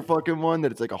have another fucking one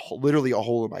that it's like literally a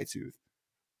hole in my tooth.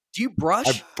 Do you brush?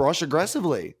 I brush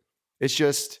aggressively. It's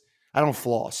just, I don't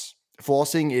floss.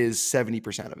 Flossing is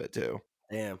 70% of it too.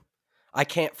 Damn. I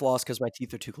can't floss because my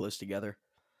teeth are too close together.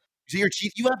 So your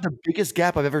teeth, you have the biggest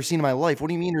gap I've ever seen in my life. What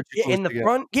do you mean? In the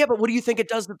front? Yeah, but what do you think it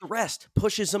does to the rest?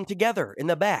 Pushes them together in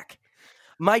the back.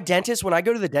 My dentist, when I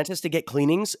go to the dentist to get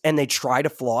cleanings and they try to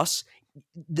floss,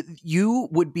 you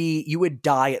would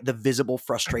die at the visible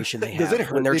frustration they have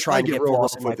when they're trying to get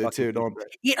floss in my fucking too, don't they?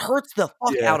 It hurts the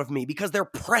fuck out of me because they're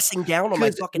pressing down on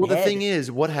my fucking head. Well, the thing is,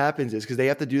 what happens is because they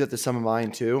have to do that to some of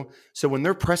mine too. So when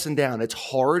they're pressing down, it's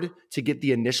hard to get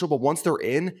the initial, but once they're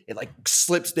in, it like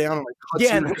slips down and like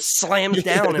cuts and it slams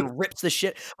down and rips the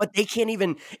shit. But they can't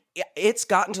even. It's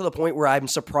gotten to the point where I'm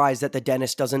surprised that the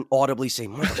dentist doesn't audibly say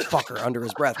 "motherfucker" under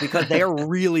his breath because they are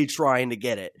really trying to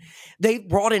get it. They've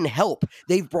brought in help.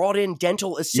 They've brought in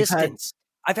dental assistants.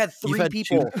 I've had three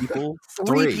people.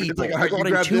 Three people. Like, all right, brought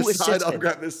in 2 assistants. I'll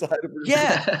grab this side of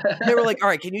They were like, all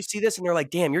right, can you see this? And they're like,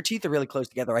 damn, your teeth are really close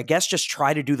together. I guess just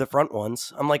try to do the front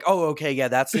ones. I'm like, oh, okay, yeah,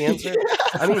 that's the answer.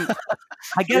 I mean,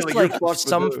 I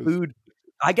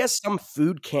guess some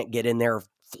food can't get in there.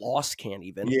 Floss can't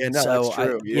even. Yeah, no, that's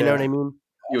true. You know what I mean?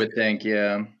 You would think,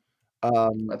 yeah.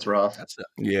 That's rough.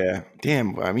 Yeah.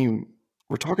 Damn. I mean,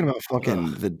 we're talking about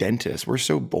fucking the dentist. We're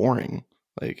so boring.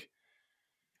 Like,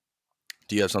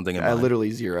 do you have something in mind?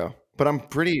 Literally zero. But I'm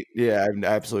pretty. Yeah, I have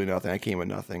absolutely nothing. I came with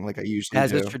nothing. Like I usually do.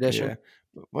 As a tradition.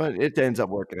 Yeah. But it ends up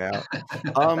working out.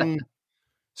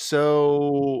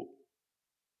 So.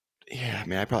 Yeah,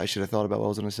 man. I probably should have thought about what I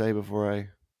was going to say before I.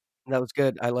 That was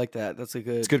good. I like that. That's a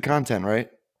good. It's good content, right?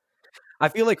 I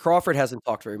feel like Crawford hasn't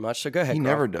talked very much, so go ahead. He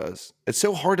never does. It's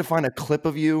so hard to find a clip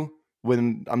of you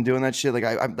when I'm doing that shit. Like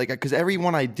I'm like, because every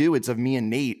one I do, it's of me and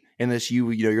Nate, and this you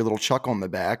know, your little chuck on the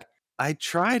back. I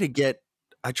try to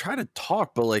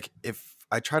talk, but like if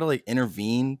I try to like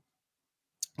intervene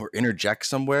or interject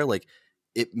somewhere, like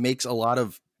it makes a lot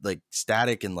of like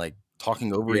static and like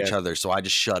talking over each other. So I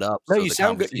just shut up. No, you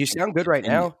sound good. You sound good right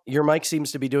now. Your mic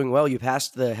seems to be doing well. You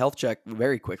passed the health check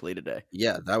very quickly today.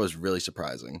 Yeah, that was really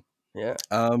surprising. Yeah.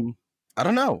 I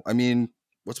don't know. I mean,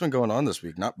 What's been going on this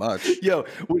week? Not much. Yo,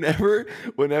 whenever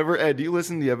Ed, do you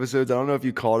listen to the episodes? I don't know if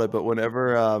you caught it, but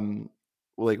whenever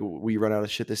like we run out of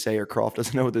shit to say or Croft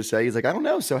doesn't know what to say, he's like, I don't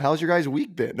know. So how's your guys'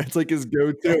 week been? That's like his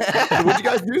go-to. What'd you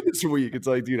guys do this week? It's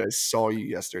like, dude, I saw you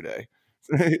yesterday.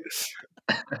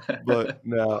 But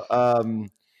no,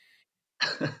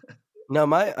 no,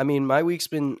 my week's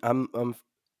been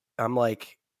I'm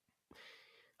like,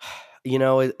 you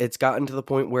know, it's gotten to the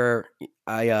point where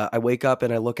I wake up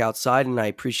and I look outside and I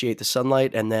appreciate the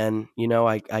sunlight, and then, you know,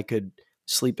 I could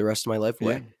sleep the rest of my life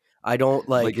away. Yeah. I don't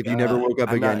like if you never woke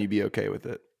up again, you'd be okay with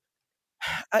it.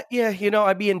 Yeah, you know,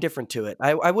 I'd be indifferent to it.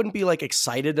 I wouldn't be like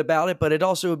excited about it, but it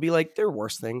also would be like, there are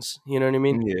worse things. You know what I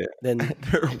mean? Yeah. Then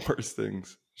there are worse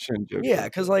things. Shouldn't joke. Yeah,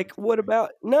 because like, what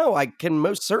about? No, I can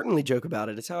most certainly joke about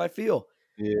it. It's how I feel.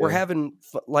 Yeah. We're having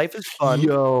life is fun.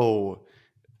 Yo,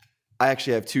 I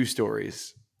actually have two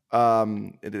stories.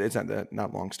 It's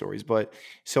not long stories, but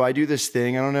so I do this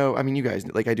thing. I don't know. I mean, you guys,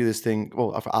 like, I do this thing.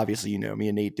 Well, obviously, you know, me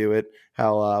and Nate do it.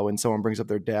 How when someone brings up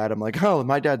their dad, I'm like, oh,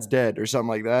 my dad's dead or something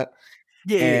like that.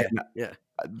 Yeah.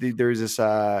 There's this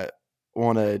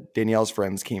one of Danielle's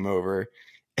friends came over,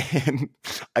 and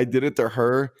I did it to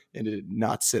her, and it did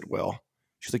not sit well.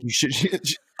 She's like, you should. She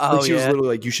was literally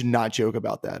like, you should not joke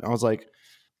about that. And I was like,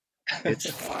 it's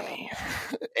funny.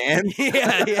 And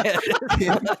and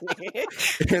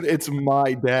it's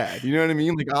my dad. You know what I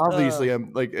mean? Like, obviously,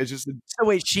 I'm like, it's just. So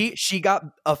wait, she got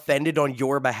offended on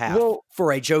your behalf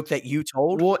for a joke that you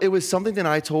told? Well, it was something that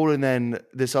I told, and then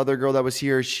this other girl that was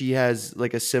here, she has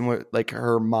like a similar, like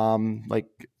her mom, like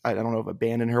I don't know if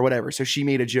abandoned her, whatever. So she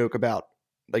made a joke about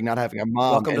like not having a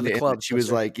mom. Welcome to the club. She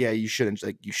was like, yeah, you shouldn't,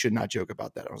 like, you should not joke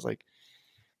about that. I was like,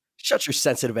 shut your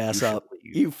sensitive ass up.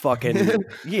 You fucking,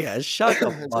 shut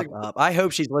the fuck up. I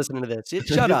hope she's listening to this.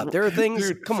 Shut up. There are things,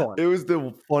 dude, come on. It was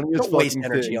the funniest Don't waste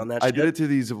energy thing. on that I shit. did it to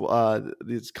these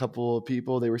couple of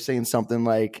people. They were saying something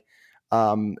like,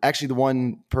 actually the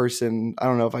one person, I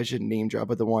don't know if I should name drop,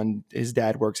 but the one, his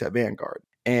dad works at Vanguard.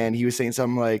 And he was saying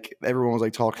something like, everyone was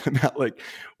like talking about like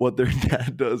what their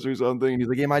dad does or something. And he's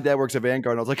like, yeah, my dad works at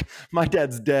Vanguard. And I was like, my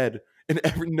dad's dead. And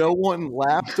no one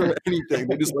laughed or anything.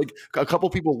 They just like, a couple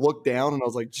people looked down, and I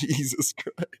was like, Jesus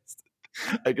Christ.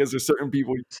 I guess there's certain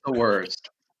people. It's the worst.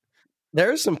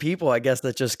 There are some people, I guess,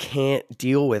 that just can't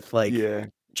deal with like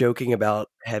joking about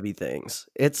heavy things.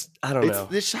 It's, I don't know.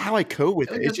 This is how I cope with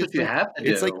it. It's just what you have to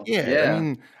do. It's like, I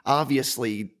mean,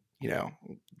 obviously, you know,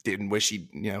 didn't wish he,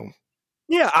 you know.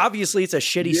 Yeah, obviously it's a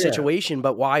shitty situation,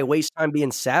 but why waste time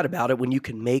being sad about it when you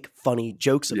can make funny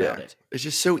jokes about it? It's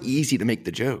just so easy to make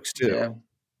the jokes too. Yeah.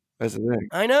 That's the thing.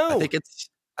 I know.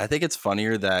 I think it's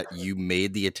funnier that you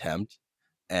made the attempt,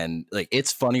 and like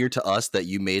it's funnier to us that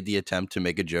you made the attempt to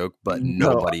make a joke, but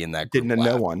nobody in that group didn't.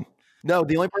 No one. No,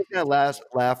 the only person that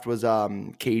laughed was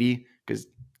Katie, because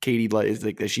Katie is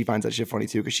like, she finds that shit funny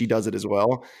too, because she does it as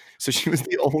well. So she was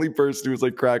the only person who was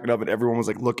like cracking up, and everyone was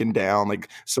like looking down. Like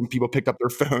some people picked up their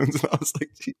phones, and I was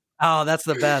like, geez. Oh, that's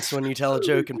the best when you tell a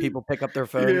joke and people pick up their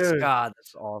phones. Yeah. God,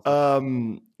 that's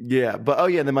awesome.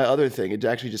 And then my other thing, it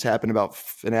actually just happened about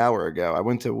an hour ago. I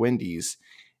went to Wendy's,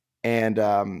 and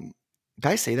did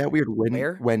I say that weird?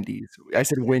 Where? Wendy's. I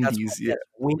said Wendy's.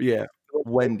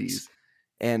 Wendy's.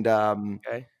 And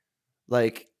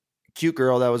like, cute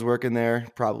girl that was working there,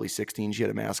 probably 16. She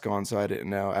had a mask on, so I didn't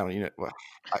know. I don't, you know. Well,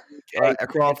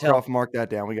 Croft, mark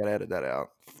that down. We got to edit that out.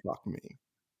 Fuck me.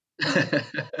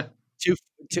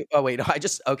 Oh wait, I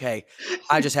just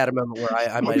had a moment where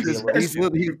I might be a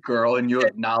little girl, and you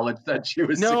acknowledged that she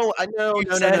was. No, I know.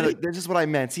 No. This is what I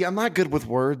meant. See, I'm not good with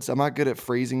words. I'm not good at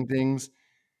phrasing things.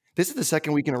 This is the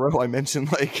second week in a row I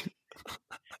mentioned like.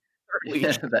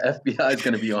 The FBI is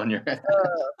going to be on your head.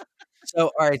 So,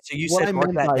 all right. So you said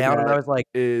mark that down, and I was like,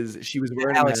 she was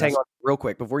wearing Alex, hang on real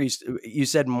quick. Before you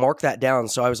said mark that down.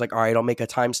 So I was like, all right, I'll make a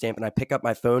timestamp, and I pick up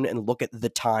my phone and look at the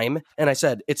time, and I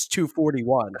said, it's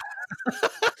 2:41.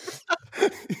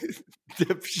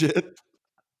 Dipshit.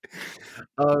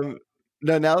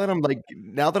 No, now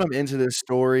that I'm into this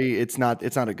story, it's not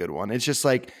a good one. It's just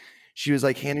like, she was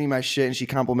like handing me my shit, and she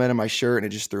complimented my shirt, and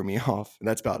it just threw me off. And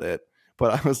that's about it.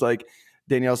 But I was like,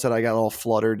 Danielle said I got all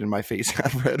fluttered and my face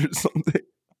got red or something.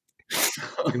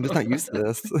 I'm just not used to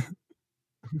this.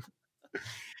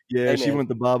 Hey, she went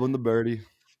the Bob and the Birdie.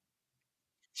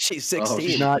 She's 16.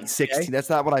 She's not 16. Okay?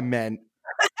 That's not what I meant.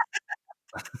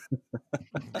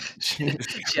 She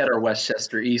had her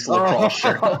Westchester East lacrosse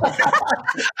shirt.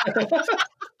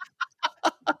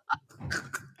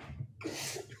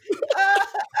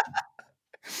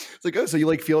 It's like, oh, so you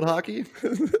like field hockey?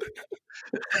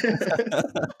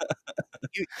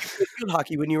 You played field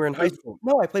hockey when you were in high school.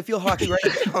 No, I play field hockey right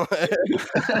now.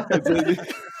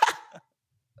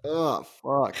 Oh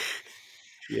fuck.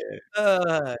 Yeah.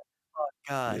 Oh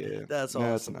God, Yeah. that's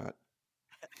No, it's awesome. not.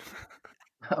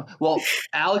 Well,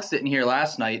 Alex didn't hear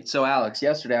last night. So, Alex,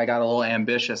 yesterday I got a little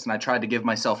ambitious and I tried to give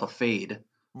myself a fade.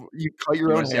 You cut your You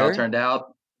own want to see how it hair? turned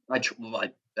out? I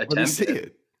Let me see attempted.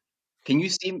 it. Can you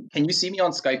see me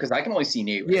on Skype? Because I can only see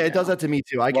Nate right Yeah, it does now. that to me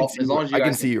too. I can Well, see as long as you I can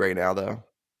guys see you right now though.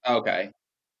 Okay.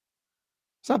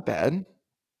 It's not bad.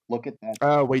 Look at that.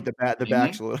 Oh wait, the See me?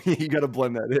 back's a little. You got to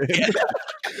blend that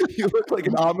in. You look like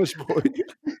an Amish boy.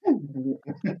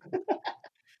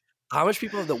 Amish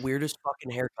people have the weirdest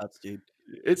fucking haircuts, dude.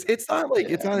 It's not like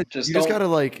it's Yeah, not. just You just don't- gotta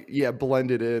like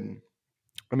blend it in.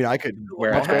 I mean, I could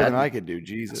Wear a much better hat. than I could do.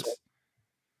 Jesus.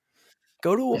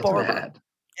 Go to a It's barber. bad.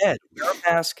 Yeah, wear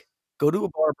a mask. Go to a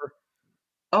barber.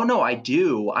 Oh no, I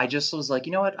do. I just was like,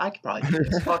 you know what? I could probably do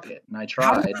this. Fuck it. And I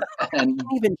tried. I And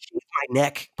didn't even shave my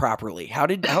neck properly. How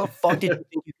the fuck did you think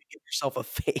you could give yourself a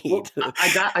well, fade?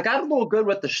 I got a little good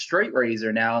with the straight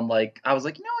razor now, and like I was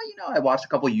like, you know, I watched a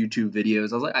couple YouTube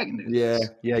videos. I was like, I can do this.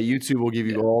 Yeah. YouTube will give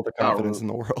you Yeah. all the confidence in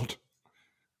the world.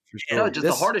 For You know, sure. just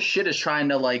the hardest shit is trying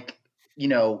to like,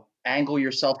 angle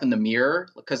yourself in the mirror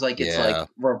because like it's like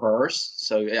reverse.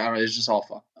 So I don't know, it's just all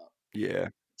fucked up. Yeah.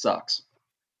 It sucks.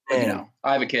 But Man.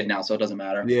 I have a kid now, so it doesn't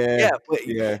matter. Yeah. But Who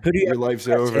do you Your have life's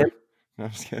regrets, over. him? No,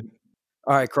 I'm just kidding.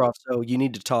 All right, Croft. So you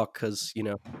need to talk because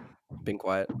been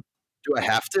quiet. Do I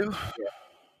have to?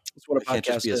 That's what a I can't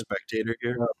just podcast be a is. spectator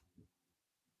here.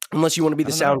 Unless you want to be the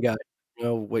I don't sound guy. You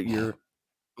know what you're.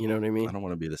 You know what I mean? I don't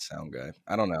want to be the sound guy.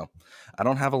 I don't know. I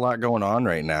don't have a lot going on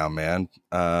right now, man.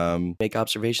 Make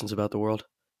observations about the world.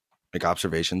 Make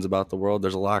observations about the world.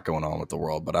 There's a lot going on with the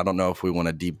world, but I don't know if we want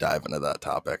to deep dive into that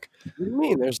topic. What do you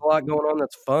mean? There's a lot going on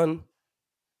that's fun.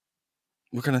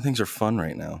 What kind of things are fun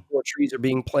right now? More trees are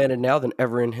being planted now than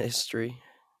ever in history.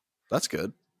 That's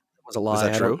good. That was a lie. Is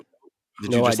that true?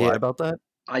 Did no you just idea. lie about that?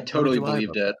 I totally lie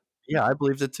believed about it. Yeah, I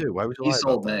believed it too. Why would you He lie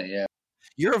sold about that? me, yeah.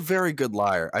 You're a very good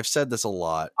liar. I've said this a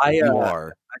lot. You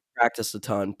are. I practiced a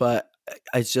ton, but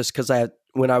it's just because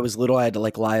when I was little, I had to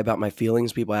like lie about my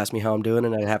feelings. People ask me how I'm doing,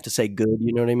 and I have to say good.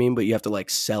 You know what I mean? But you have to like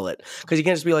sell it because you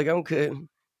can't just be like okay.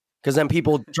 Because then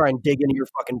people try and dig into your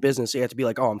fucking business. So you have to be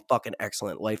like, oh, I'm fucking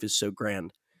excellent. Life is so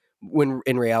grand. When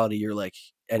in reality, you're like,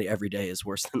 every day is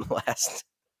worse than the last.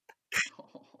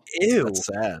 Ew. That's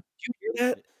sad. Did you hear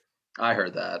that? I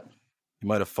heard that. He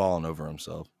might have fallen over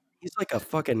himself. He's like a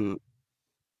fucking.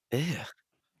 Ew.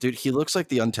 Dude, he looks like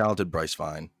the untalented Bryce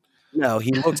Vine. No,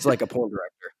 he looks like a porn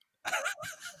director.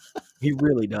 He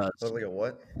really does. Like a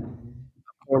what?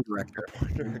 Porn director.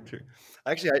 Porn director.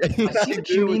 Actually, I see what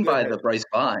you mean by the Bryce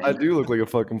Vine. I do look like a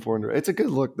fucking porn director. It's a good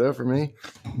look though for me.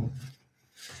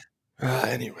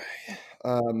 Anyway,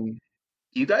 Do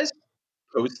you guys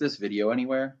post this video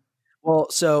anywhere? Well,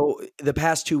 so the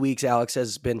past 2 weeks, Alex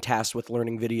has been tasked with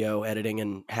learning video editing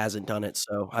and hasn't done it.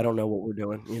 So I don't know what we're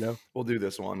doing. we'll do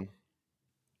this one.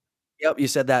 Yep, you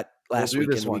said that last We'll week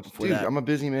do and this the one, week before dude. that. I'm a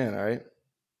busy man. All right.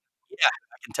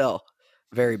 I can tell.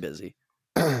 Very busy.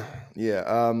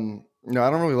 Yeah. No,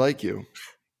 I don't really like you.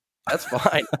 That's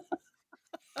fine.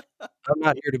 I'm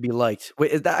not here to be liked.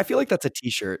 Wait, is that? I feel like that's a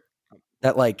T-shirt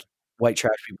that like white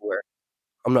trash people wear.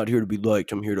 I'm not here to be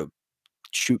liked. I'm here to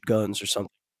shoot guns or something.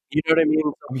 You know what I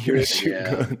mean? I'm here to shoot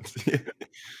Yeah. guns.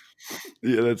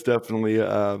 Yeah, that's definitely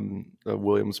a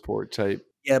Williamsport type.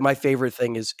 Yeah, my favorite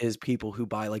thing is people who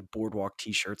buy like boardwalk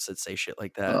T-shirts that say shit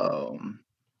like that.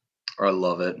 I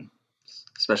love it.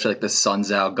 Especially like the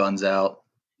sun's out, guns out.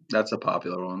 That's a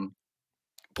popular one.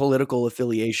 Political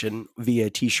affiliation via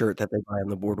T-shirt that they buy on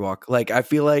the boardwalk. Like I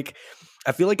feel like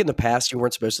in the past you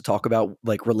weren't supposed to talk about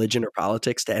like religion or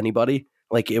politics to anybody.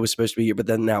 Like it was supposed to be, but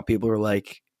then now people are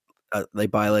like they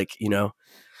buy like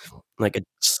like a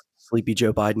Sleepy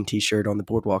Joe Biden T-shirt on the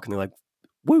boardwalk and they're like,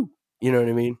 "Woo!" You know what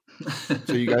I mean?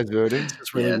 So you guys voting?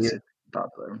 It's really it's weird.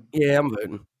 popular. Yeah, I'm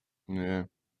voting. Yeah.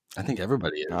 I think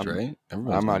everybody is, right?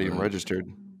 I'm not even registered.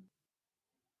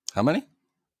 How many?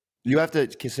 You have to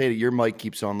say that your mic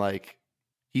keeps on like.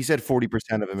 He said 40%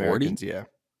 of Americans. 40? Yeah.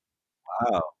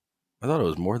 Wow. I thought it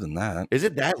was more than that. Is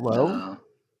it that low?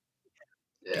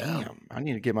 Yeah. Damn. I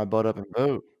need to get my butt up and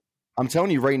vote. I'm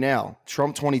telling you right now,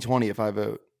 Trump 2020 if I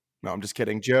vote. No, I'm just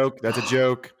kidding. Joke. That's a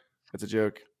joke. That's a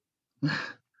joke.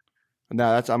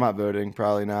 No, I'm not voting.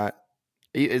 Probably not.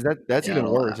 Is that's Yeah, even I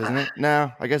don't- worse, isn't it?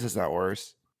 No, I guess it's not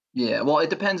worse. Yeah, well, it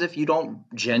depends. If you don't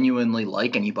genuinely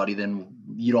like anybody, then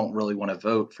you don't really want to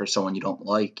vote for someone you don't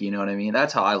like. You know what I mean?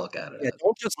 That's how I look at it. Yeah,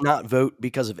 don't just not vote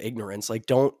because of ignorance. Like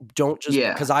don't just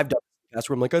Yeah. because I've done that's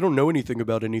where I'm like I don't know anything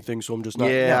about anything, so I'm just not.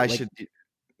 Yeah, no, I like, should.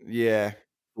 Yeah.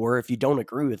 Or if you don't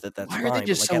agree with it, that's Why fine. are they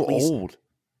just but, like, so at least old?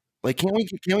 Like, can't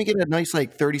we get a nice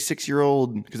like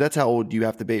 36-year-old? Because that's how old you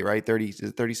have to be, right? 30 is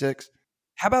it 36?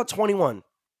 How about 21?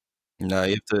 No,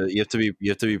 you have to be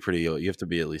pretty old. You have to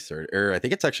be at least 30, or I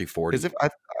think it's actually 40. Because if I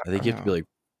think you have to be like,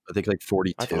 I think like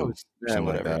 42. I thought it was,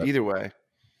 whatever. Like Either way,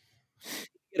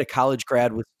 Get a college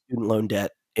grad with student loan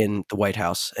debt in the White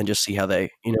House and just see how they,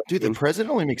 dude, the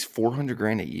president only makes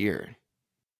 $400,000 a year.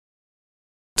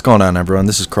 What's going on, everyone?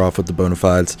 This is Croft with the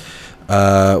Bonafides.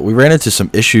 We ran into some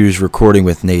issues recording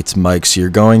with Nate's mic, so you're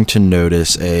going to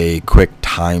notice a quick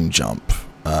time jump.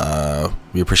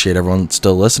 We appreciate everyone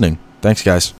still listening. Thanks,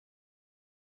 guys.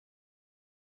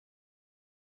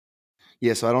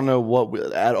 Yeah, so I don't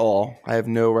know at all. I have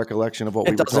no recollection of what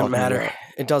we were talking about. It doesn't matter.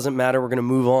 It doesn't matter. We're going to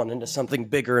move on into something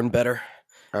bigger and better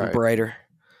and brighter.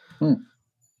 Well,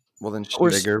 then,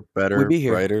 Bigger, better, we be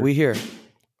here. brighter. We here.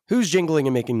 Who's jingling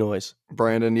and making noise?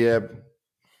 Brandon, yeah.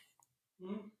 We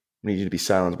need you to be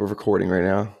silent. We're recording right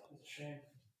now.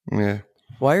 Yeah.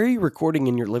 Why are you recording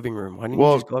in your living room? Why didn't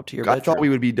you just go up to your bedroom? I thought we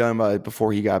would be done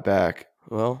before he got back.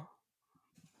 Well,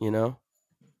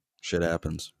 Shit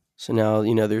happens. So now,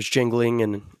 there's jingling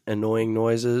and annoying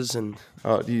noises and...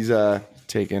 Oh, he's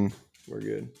taken. We're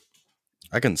good.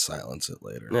 I can silence it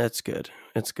later. That's good.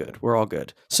 It's good. We're all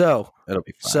good. So... It'll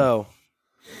be fine. So...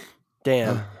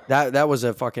 Damn. That was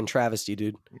a fucking travesty,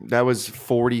 dude. That was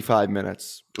 45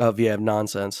 minutes. Of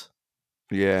nonsense.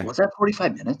 Yeah. Was that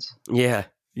 45 minutes? Yeah.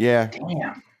 Yeah.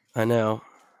 Damn. I know.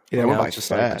 Yeah, it went by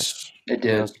fast. It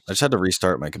did. I just had to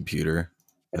restart my computer.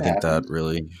 I think that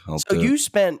really helped. So you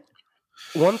spent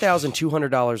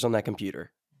 $1,200 on that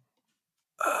computer.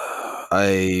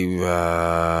 I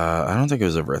don't think it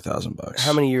was over $1,000.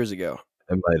 How many years ago?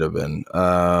 It might have been.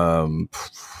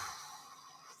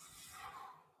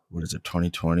 What is it?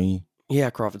 2020? Yeah,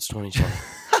 Crawford's 2020.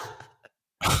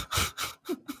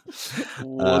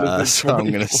 So I'm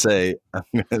gonna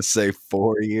say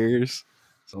 4 years,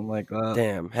 something like that.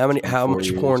 Damn. How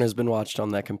much porn has been watched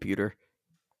on that computer?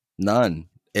 None.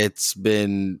 It's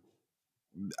been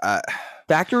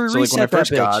factory so reset. Like when I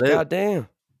first got it, God damn.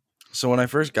 So when I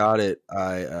first got it,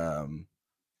 I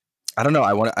don't know.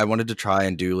 I wanted to try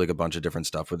and do like a bunch of different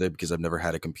stuff with it because I've never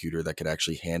had a computer that could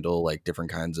actually handle like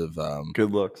different kinds of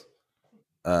good looks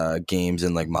games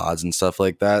and like mods and stuff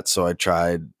like that. So I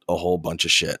tried a whole bunch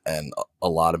of shit, and a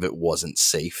lot of it wasn't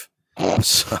safe.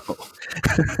 So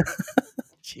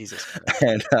Jesus,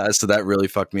 and so that really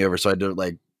fucked me over. So I had to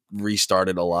like restart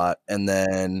it a lot, and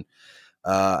then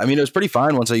it was pretty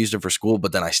fine once I used it for school,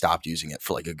 but then I stopped using it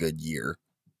for like a good year.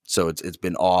 So it's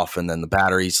been off, and then the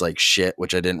battery's like shit,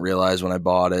 which I didn't realize when I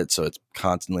bought it. So it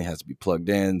constantly has to be plugged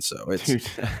in. So it's Dude,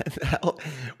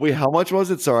 wait, how much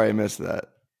was it? Sorry, I missed that.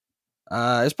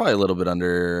 It's probably a little bit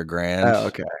under $1,000. Oh,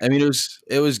 okay. I mean,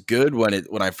 it was good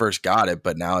when I first got it,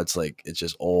 but now it's like it's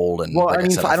just old and. Well, like I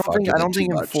mean, said, I don't think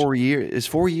in 4 years is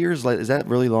 4 years. Like, is that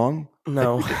really long?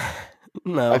 No.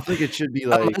 No, I think it should be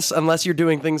like unless you're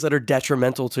doing things that are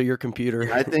detrimental to your computer.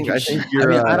 I think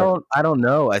you're. I don't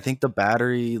know. I think the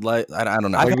battery I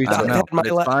don't know.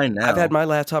 It's fine now. I've had my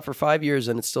laptop for 5 years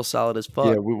and it's still solid as fuck.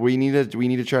 Yeah, we need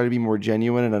to try to be more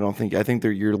genuine, and I think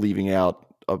that you're leaving out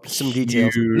some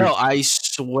details. No, I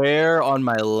swear on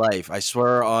my life. I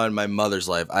swear on my mother's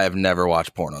life. I have never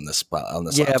watched porn on this Yeah,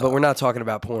 laptop. but we're not talking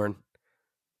about porn.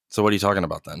 So what are you talking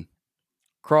about then?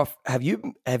 Croft, have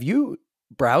you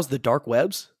browse the dark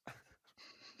webs?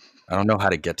 I don't know how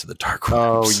to get to the dark webs.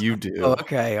 Oh, you do. Oh,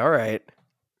 okay, all right.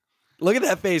 Look at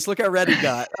that face. Look how red he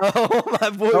got. Oh, my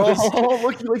boy.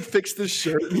 Look, he like fixed the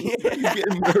shirt. He's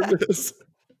getting nervous.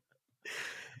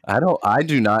 I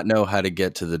do not know how to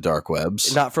get to the dark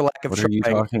webs. Not for lack of trying. What are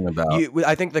you talking about?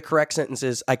 I think the correct sentence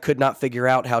is, I could not figure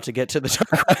out how to get to the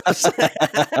dark webs.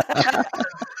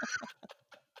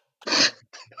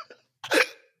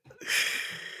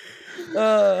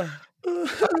 All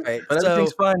right. But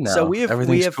everything's fine now. So we have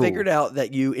cool. figured out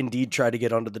that you indeed try to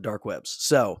get onto the dark webs.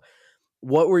 So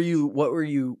what were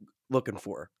you looking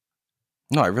for?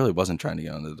 No, I really wasn't trying to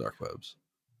get onto the dark webs.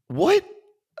 What?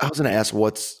 I was going to ask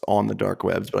what's on the dark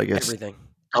webs, but I guess everything.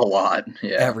 A lot.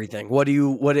 Yeah. Everything.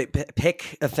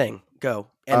 Pick a thing. Go.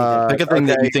 Anything. Pick a thing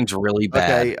that you think's really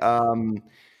bad. Okay.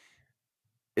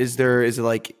 Is it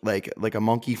like a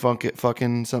monkey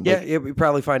fucking something? Yeah, we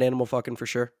probably find animal fucking for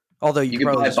sure. Although you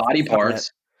can buy body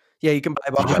parts. Yeah, you can buy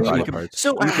body parts.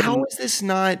 So how is this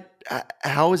not?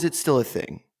 How is it still a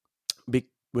thing? What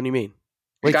do you mean?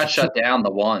 It got shut down.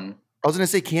 The one. I was gonna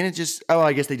say, can it just? Oh,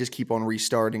 I guess they just keep on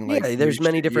restarting. Like, there's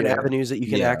many different avenues that you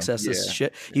can access this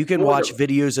shit. You can watch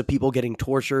videos of people getting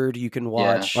tortured. You can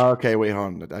watch. Yeah. Okay, wait,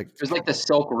 hold on. It was like the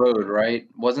Silk Road, right?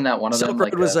 Wasn't that one of them? Silk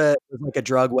Road was like a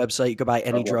drug website. You could buy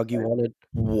any drug you wanted.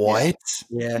 What?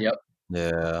 Yeah. Yep.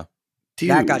 Yeah.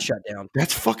 Dude, that got shut down.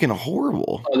 That's fucking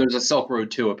horrible. Oh, there's a Silk Road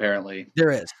 2, apparently.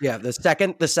 There is. Yeah. The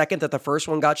second that the first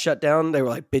one got shut down, they were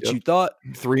like, bitch, Yep. you thought?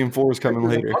 3 and 4 is coming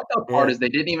later. The fucked up part is they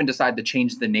didn't even decide to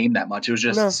change the name that much. It was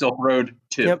just No. Silk Road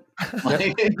 2. Yep.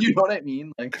 Like, you know what I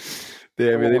mean? Like, Yeah,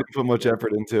 I mean, they didn't put much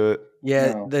effort into it.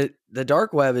 Yeah. No. The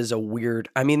dark web is a weird,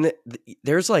 I mean,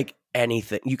 there's like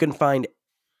anything. You can find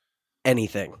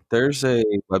anything. There's a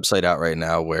website out right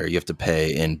now where you have to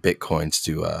pay in Bitcoins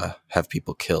to have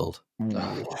people killed.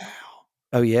 Wow.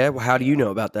 Oh, yeah? Well, how do you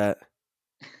know about that?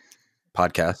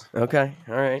 Podcast. Okay.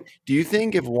 All right. Do you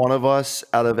think if one of us,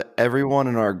 out of everyone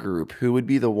in our group, who would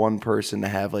be the one person to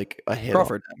have like a hit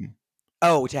Crawford. on them?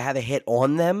 Oh, to have a hit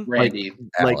on them? Randy.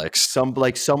 Alex.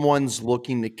 Like someone's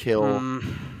looking to kill.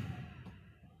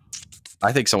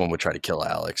 I think someone would try to kill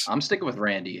Alex. I'm sticking with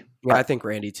Randy. Yeah, I think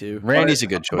Randy too. Randy's a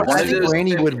good choice. I think There's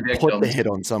Randy would 50 put the victims. hit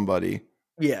on somebody.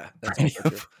 Yeah, that's also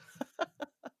true.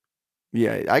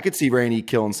 Yeah, I could see Randy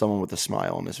killing someone with a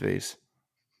smile on his face.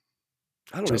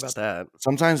 I don't know about that.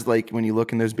 Sometimes, like when you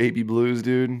look in those baby blues,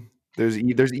 dude, there's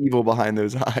evil behind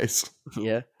those eyes.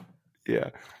 Yeah, Yeah,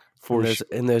 for sure.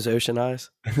 in those ocean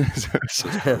eyes.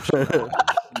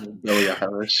 Billy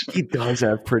Irish. He does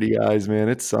have pretty eyes, man.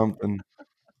 It's something.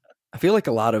 I feel like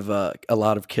a lot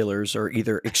of killers are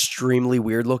either extremely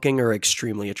weird looking or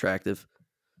extremely attractive.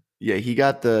 Yeah, he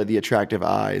got the attractive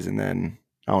eyes, and then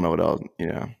I don't know what else. You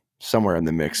know, somewhere in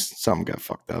the mix, something got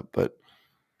fucked up. But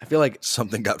I feel like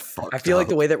Something got fucked. I feel like up.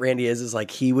 the way that Randy is like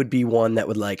he would be one that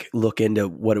would like look into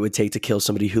what it would take to kill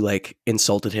somebody who like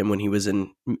insulted him when he was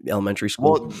in elementary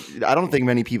school. well, I don't think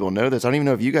many people know this. I don't even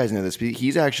know if you guys know this. But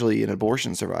he's actually an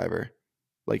abortion survivor.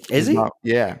 Like, Is his he? mom-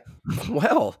 yeah,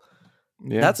 Well,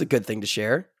 yeah. that's a good thing to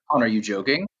share. Con, are you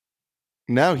joking?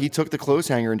 No, he took the clothes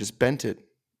hanger and just bent it.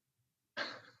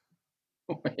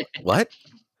 What?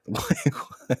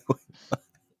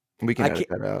 We can I edit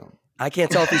that out. I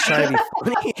can't tell if he's trying to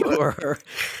be funny or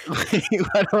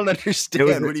I don't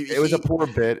understand. What do you It was a poor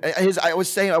bit. I was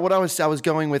saying what I was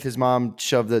going with. His mom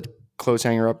shoved the clothes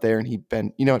hanger up there, and he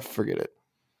bent. You know what? Forget it.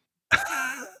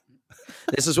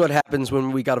 this is what happens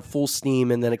when we got a full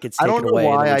steam and then it gets I taken don't know away.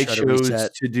 why and I then we try to chose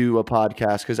reset. to do a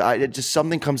podcast because it just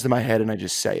something comes to my head and I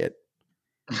just say it.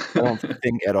 I don't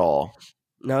think at all.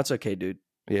 No, it's okay, dude.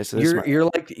 Yeah, so this You're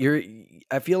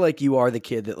I feel like you are the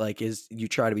kid that like you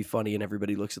try to be funny and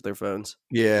everybody looks at their phones.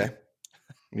 yeah,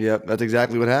 yep. That's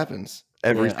exactly what happens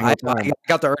every Yeah, single time. I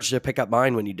got the urge to pick up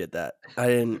mine when you did that. I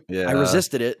didn't. Yeah. I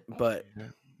resisted it, but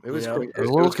It was you know, great. I was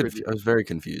a little confused. I was very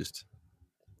confused.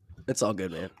 it's all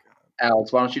good, man.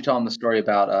 Alex, why don't you tell him the story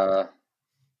about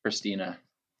Christina?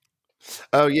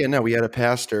 Oh yeah, no, we had a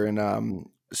pastor, and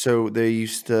so they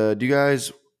used to. Do you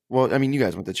guys? Well, I mean, you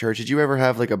guys went to church. Did you ever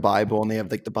have like a Bible and they have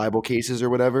like the Bible cases or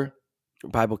whatever?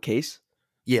 Bible case,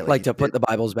 Yeah, like to put the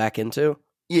Bibles back into.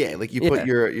 Yeah, like you Yeah. put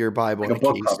your Bible Like in a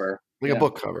book case, cover. like Yeah. a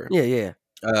book cover. Yeah, yeah.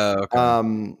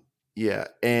 Okay. Yeah,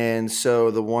 and so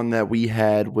the one that we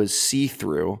had was see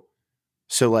through.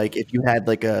 So like if you had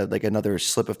like another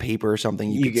slip of paper or something,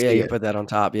 you could see you it. put that on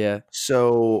top. Yeah.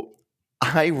 So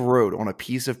I wrote on a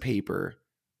piece of paper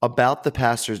about the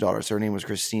pastor's daughter. So her name was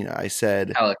Christina. I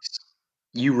said, Alex,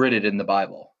 you read it in the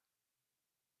Bible.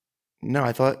 no,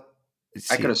 I thought.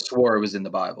 I could have swore it was in the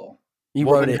Bible. You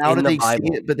Well, wrote then it how in did the they Bible.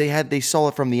 see it? But they saw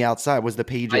it from the outside. Was the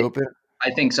page open?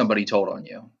 I think somebody told on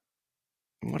you.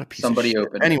 What a piece Somebody of shit.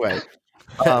 opened it. Anyway,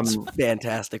 That's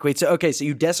fantastic. Wait, so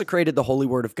you desecrated the holy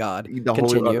word of God. the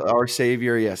Continue. holy our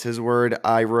Savior, yes, his word.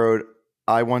 I wrote,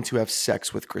 I want to have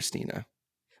sex with Christina,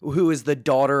 Who is the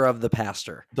daughter of the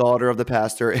pastor? daughter of the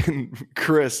pastor, and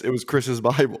Chris. It was Chris's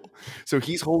Bible, so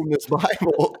he's holding this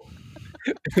Bible.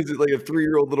 It's like a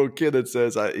 3-year-old little kid that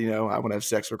says, I want to have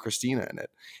sex with Christina in it.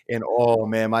 And oh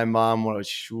man, my mom was.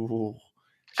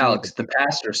 Alex, the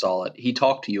pastor saw it. He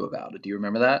talked to you about it. Do you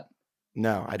remember that?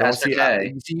 No, I don't Pastor see.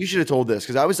 K. See, you should have told this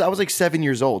because I was like 7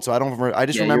 years old, so I don't remember. I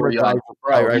just Yeah, you remember were young. that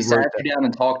Bro, I he sat wrote you down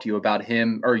and talked to you about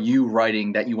him or you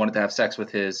writing that you wanted to have sex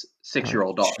with his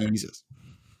 6-year-old daughter. Jesus,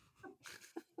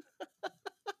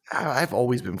 I've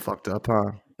always been fucked up,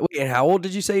 huh? Wait, and how old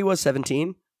did you say he was?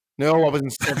 17? No, I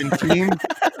wasn't 17.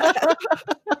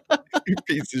 You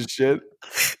piece of shit.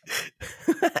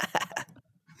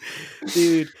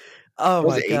 Dude. Oh I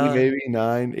was my 8, god. maybe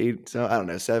 9, 8. So I don't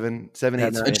know, 7, 8,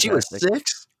 That's 9. And she was fantastic.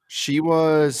 6? She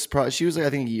was probably. She was like I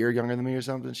think a year younger than me or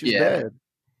something. She was Yeah.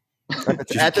 bad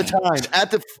at the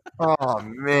time. Oh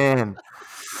man.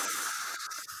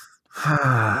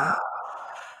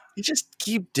 You just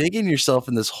keep digging yourself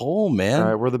in this hole, man. All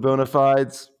right, we're the bona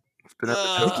fides. It's been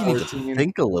I think you need to 14.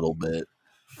 think a little bit.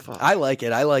 Fuck. I like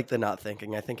it. I like the not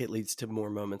thinking. I think it leads to more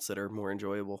moments that are more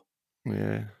enjoyable.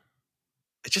 Yeah.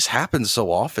 it just happens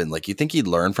so often. Like, you think he'd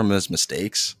learn from his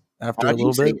mistakes after a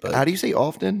little bit, but how do you say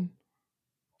often?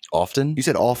 Often? You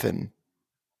said often.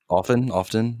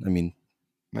 Often. I mean,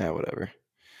 whatever.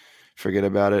 Forget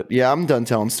about it. Yeah, I'm done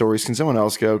telling stories. Can someone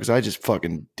else go? Because I just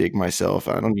fucking dig myself.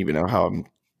 I don't even know how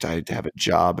I have a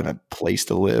job and a place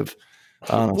to live.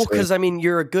 Honestly. Well, because I mean,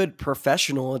 you're a good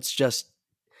professional. It's just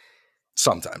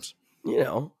sometimes,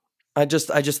 I just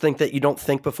think that you don't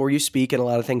think before you speak, and a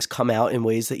lot of things come out in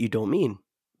ways that you don't mean.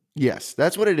 Yes,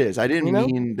 that's what it is. I didn't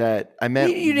mean that. I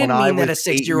meant you didn't mean that a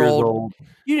 6-year-old.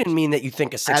 You didn't mean that you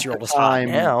think a 6-year-old is hot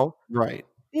now, right?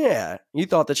 Yeah, you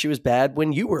thought that she was bad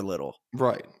when you were little,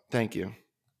 right? Thank you.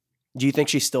 Do you think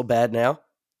she's still bad now?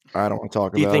 I don't want to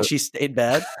talk about it. Do you think she stayed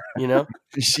bad?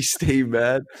 She stayed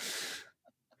bad.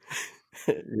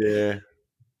 Yeah.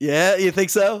 Yeah, you think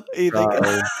so? You think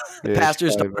yeah,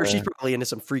 pastor's daughter? She's probably into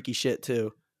some freaky shit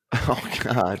too. Oh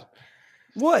God.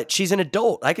 What? She's an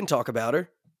adult. I can talk about her.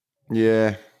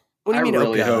 Yeah. What do you mean? I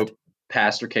really hope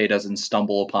Pastor K doesn't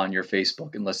stumble upon your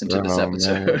Facebook and listen to this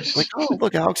episode. Like, oh,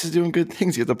 look, Alex is doing good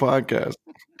things at the podcast.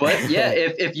 But yeah,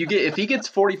 if he gets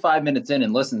 45 minutes in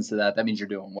and listens to that means you're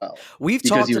doing well. We've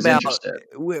talked about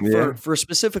for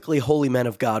specifically holy men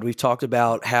of God. We've talked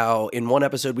about how in one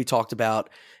episode we talked about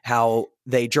how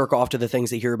they jerk off to the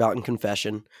things they hear about in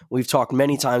confession. We've talked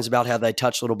many times about how they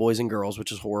touch little boys and girls,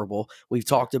 which is horrible. We've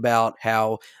talked about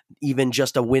how even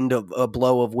just a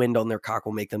blow of wind on their cock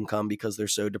will make them come because they're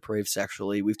so depraved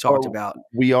sexually. We've talked about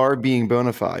we are being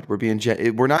bona fide. We're being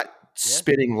we're not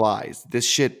spitting lies. This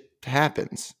shit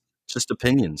happens. Just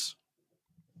opinions.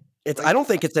 I don't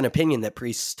think it's an opinion that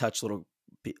priests touch little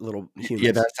humans.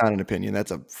 Yeah, that's not an opinion.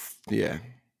 That's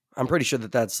I'm pretty sure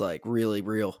that's like really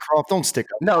real. Croft, don't stick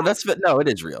up. No, it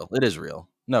is real. It is real.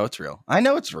 No, it's real. I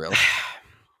know it's real.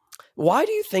 Why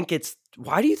do you think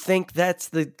that's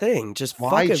the thing? Just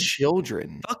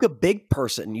children? Fuck a big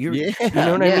person. You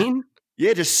know what I mean?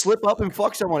 Yeah, just slip up and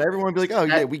fuck someone. Everyone would be like, "Oh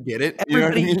yeah, we get it." You know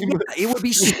what I mean? It would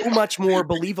be so much more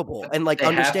believable and like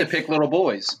understand. Have to pick little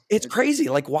boys. It's crazy.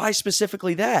 Like, why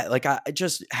specifically that? Like, I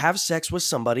just have sex with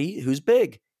somebody who's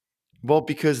big. Well,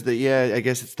 because I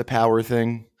guess it's the power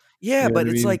thing. Yeah, but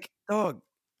it's like, dog.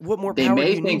 What more? They power may do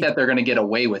you think need? that they're going to get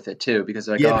away with it too because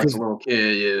they're like, it's a little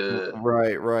kid.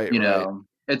 Right. You know.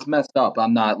 It's messed up.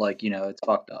 I'm not like, it's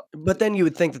fucked up. But then you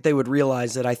would think that they would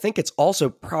realize that I think it's also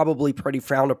probably pretty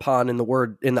frowned upon in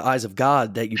the eyes of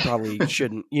God that you probably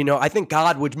shouldn't. I think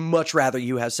God would much rather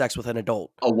you have sex with an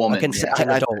adult. A woman. A consenting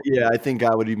adult. I think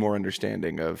God would be more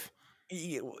understanding of.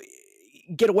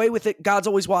 Get away with it. God's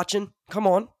always watching. Come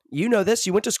on. You know this.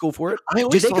 You went to school for it. I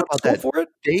always Did they go thought to about school for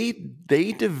it?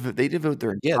 They devote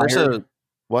their entire...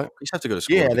 What? You have to go to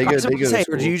school. Yeah, they go to school.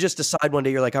 Or do you just decide one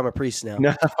day you're like, I'm a priest now?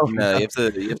 No, you have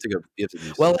to go.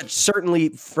 Well, it's certainly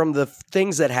from the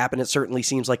things that happen, it certainly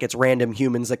seems like it's random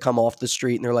humans that come off the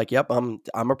street and they're like, "Yep, I'm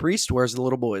a priest. Where's the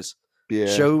little boys? Yeah,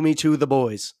 show me to the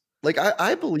boys." Like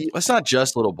I believe it's not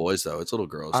just little boys though; it's little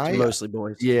girls. Mostly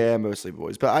boys. Yeah, mostly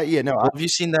boys. But have you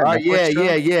seen that? Netflix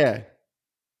show?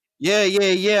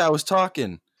 Yeah. I was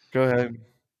talking. Go ahead.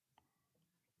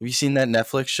 Have you seen that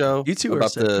Netflix show? You two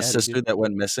about the sister that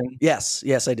went missing? Yes,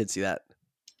 I did see that.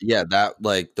 Yeah, that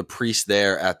like the priest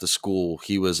there at the school,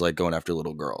 he was like going after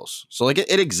little girls. So like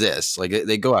it exists. Like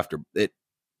they go after it.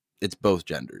 It's both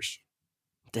genders.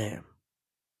 Damn.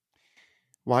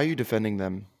 Why are you defending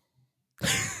them?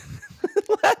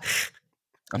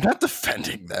 I'm not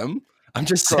defending them. I'm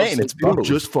just saying it's both. Don't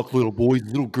just fuck little boys,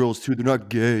 little girls too. They're not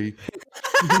gay.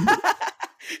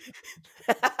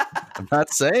 I'm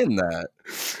not saying that.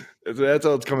 That's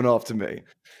how it's coming off to me.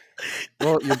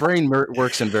 Well, your brain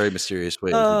works in very mysterious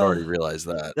ways. We've already realized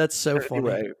that. That's so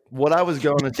funny. Anyway, what I was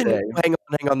going to say. Hang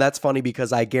on. That's funny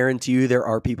because I guarantee you there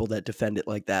are people that defend it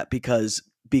like that because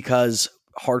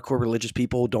hardcore religious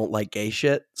people don't like gay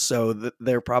shit. So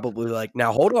they're probably like,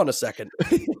 now hold on a second.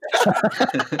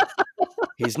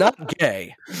 He's not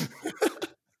gay.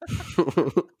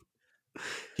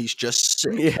 He's just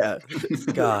sick. Yeah.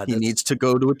 God. He needs to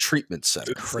go to a treatment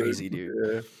center. Crazy,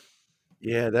 dude.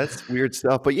 Yeah, that's weird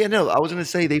stuff. But I was gonna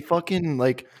say they fucking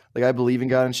like I believe in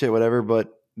God and shit, whatever,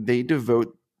 but they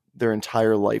devote their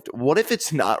entire life. What if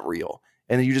it's not real?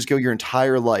 And then you just go your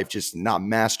entire life just not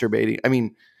masturbating. I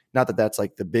mean, not that that's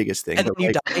like the biggest thing. And then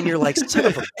you die and you're like, son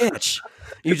of a bitch.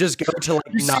 You just go to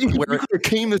like not where it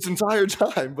came this entire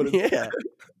time. But yeah.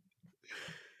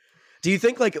 Do you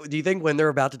think when they're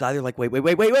about to die, they're like, wait,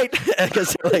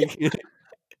 because they're like,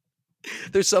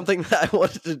 there's something that I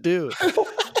wanted to do.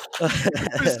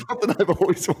 There's something I've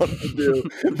always wanted to do.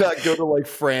 Not go to like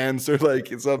France or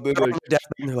like something. Like,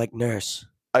 and they're like, nurse,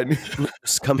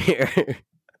 come here.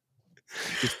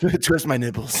 Just twist my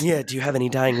nipples. Yeah. Do you have any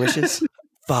dying wishes?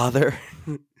 Father.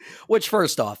 Which,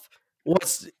 first off,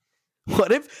 what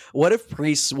if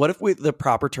priests? What if the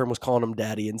proper term was calling him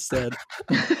Daddy instead?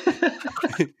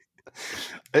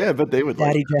 Yeah, but they would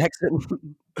Daddy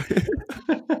Jackson.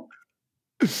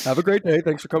 Have a great day.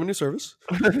 Thanks for coming to service.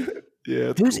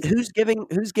 Yeah. Who's giving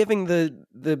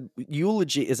the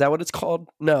eulogy? Is that what it's called?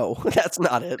 No, that's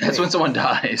not it. That's when someone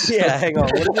dies. Yeah, hang on.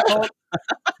 What is it called?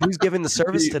 Who's giving the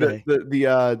service today?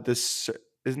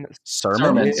 Isn't it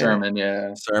Sermon,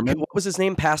 yeah. Sermon. What was his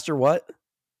name? Pastor what?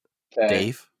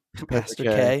 Dave. Pastor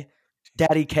K.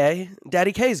 Daddy K.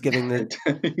 Daddy K is giving the.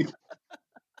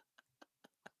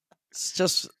 It's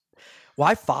just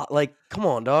why like come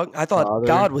on, dog. I thought Father.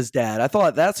 God was dad. I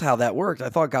thought that's how that worked. I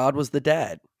thought God was the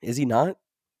dad. Is he not?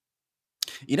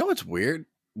 You know what's weird?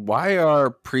 Why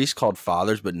are priests called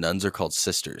fathers but nuns are called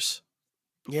sisters?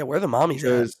 Yeah, where are the mommies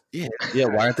at? Yeah.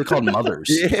 Why aren't they called mothers?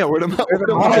 Yeah, where the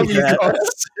mommies at?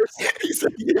 He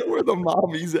said, yeah, where the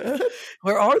mommies at?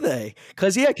 Where are they?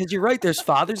 Because you're right. There's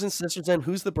fathers and sisters, and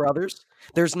who's the brothers?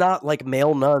 There's not like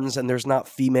male nuns, and there's not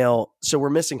female. So we're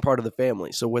missing part of the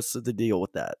family. So what's the deal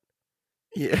with that?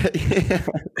 Yeah.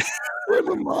 Where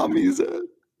the mommies at?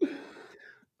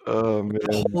 Oh man,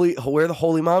 Where the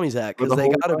holy mommies at? Because they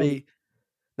gotta be.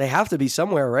 They have to be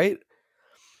somewhere, right?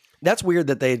 That's weird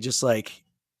that they just like,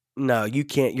 no, you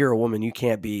can't. You're a woman. You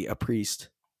can't be a priest.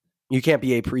 You can't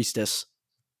be a priestess.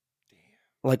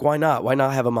 Like, why not? Why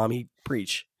not have a mommy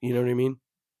preach? You know what I mean?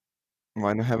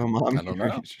 Why not have a mommy? I don't know.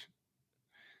 preach?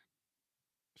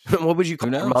 What would you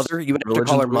call her? Mother? You would have to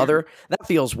call her mother? That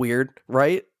feels weird,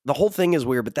 right? The whole thing is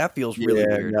weird, but that feels really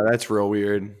weird. Yeah, that's real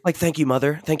weird. Like, thank you,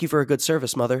 mother. Thank you for a good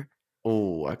service, mother.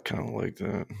 Oh, I kind of like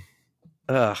that.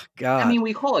 Ugh, God. I mean,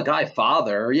 we call a guy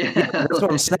father. Yeah, that's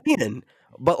what I'm saying.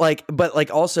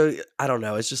 But also, I don't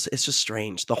know. It's just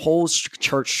strange. The whole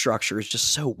church structure is just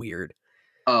so weird.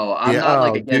 Oh, I'm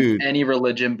not against any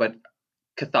religion, but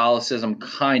Catholicism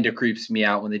kind of creeps me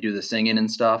out when they do the singing and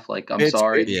stuff. Like, I'm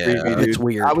sorry. It's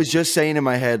weird. I was just saying in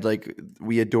my head, like,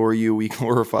 we adore you, we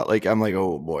glorify. Like, I'm like,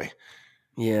 oh boy.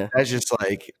 Yeah. That's just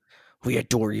like, we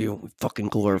adore you. We fucking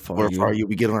glorify you.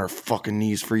 We get on our fucking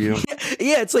knees for you.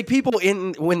 Yeah, it's like people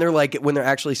when they're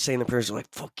actually saying the prayers, they're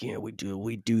like, fuck yeah, we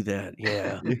do that.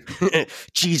 Yeah.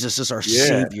 Jesus is our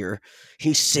savior.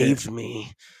 He saved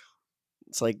me.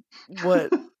 It's like,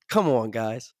 what? Come on,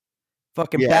 guys.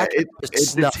 Fucking back.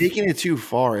 It's taking it too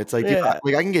far. It's like, I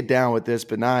can get down with this,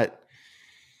 but not.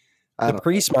 The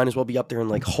priest might as well be up there and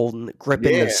like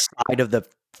gripping the side of the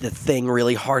thing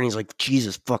really hard. And he's like,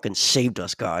 Jesus fucking saved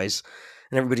us, guys.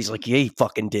 And everybody's like, yeah, he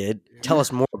fucking did. Tell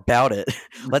us more about it.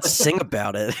 Let's sing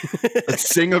about it. Let's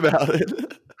sing about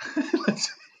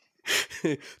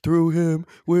it. Through him,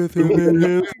 with him, in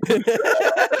him.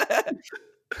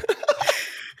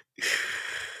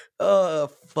 Oh,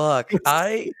 fuck.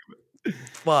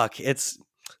 It's,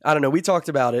 I don't know. We talked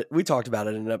about it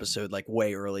in an episode like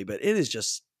way early, but it is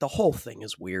just, the whole thing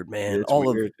is weird, man. All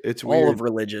of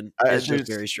religion is just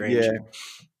very strange. Yeah.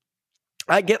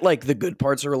 I get like the good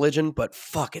parts of religion, but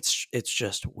fuck, it's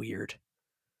just weird.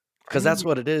 Because that's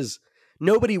what it is.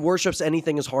 Nobody worships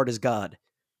anything as hard as God.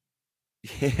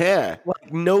 Yeah.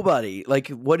 Like nobody. Like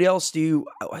what else do you?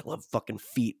 Oh, I love fucking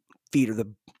feet. Feet are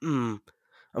the. I'm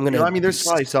gonna. I mean, there's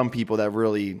probably some people that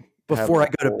really. Before I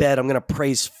go to bed, I'm gonna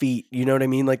praise feet. You know what I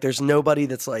mean? Like, there's nobody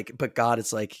that's like, but God,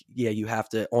 it's like, yeah, you have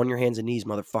to on your hands and knees,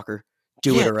 motherfucker,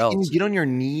 do it or else. You get on your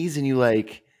knees and you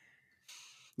like.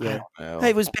 Yeah,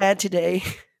 it was bad today.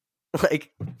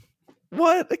 Like,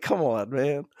 what? Come on,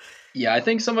 man. Yeah, I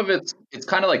think some of it's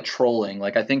kind of like trolling.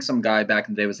 Like, I think some guy back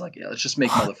in the day was like, yeah, let's just make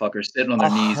motherfuckers sit on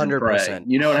their knees and pray.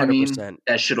 You know what I mean?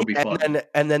 That shit'll be fun.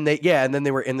 And then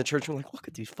they were in the church and were like, look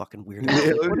at these fucking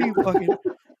weirdos. What are you fucking?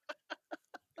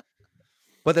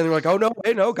 But then they're like, oh no,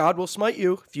 hey, no, God will smite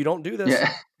you if you don't do this.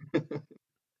 Yeah.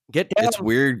 Get down. It's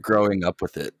weird growing up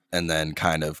with it and then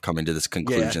kind of coming to this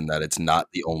conclusion that it's not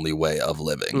the only way of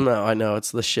living. No, I know.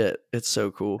 It's the shit. It's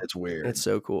so cool. It's weird. It's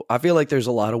so cool. I feel like there's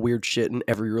a lot of weird shit in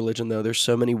every religion, though. There's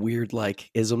so many weird, like,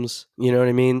 isms. You know what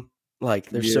I mean? Like,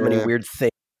 there's so many weird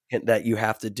things that you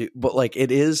have to do. But, like,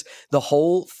 it is the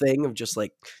whole thing of just,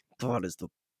 like, God is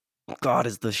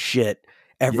the shit.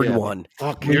 Everyone,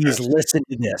 please listen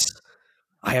to this.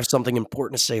 I have something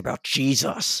important to say about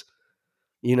Jesus.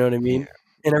 You know what I mean?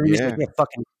 And everybody's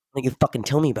like, fucking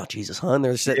tell me about Jesus, huh? And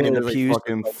they're sitting in the pews.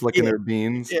 Fucking flicking their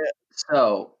beans. Yeah.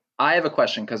 So I have a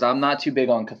question because I'm not too big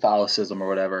on Catholicism or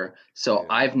whatever. So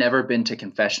I've never been to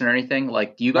confession or anything.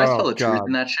 Like, do you guys tell the truth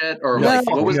in that shit? Or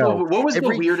what was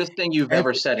the weirdest thing you've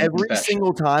ever said in confession? Every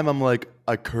single time I'm like,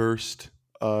 I cursed.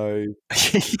 I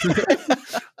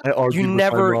argued with my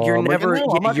mom. You're Like, never, no,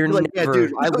 I'm not you're gonna be like, yeah, never,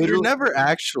 dude, I No, literally, you're never I'm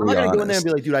actually not gonna honest. go in there and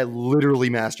be like, dude, I literally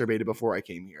masturbated before I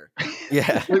came here.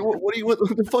 yeah, Like, what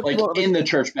the fuck? Like you want? in the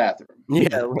church bathroom.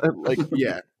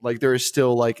 yeah. Like there is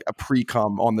still like a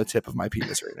pre-cum on the tip of my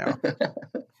penis right now.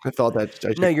 I thought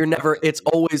that. No, you're never. It's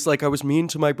always like I was mean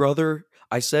to my brother.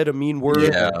 I said a mean word.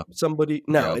 Yeah. To somebody.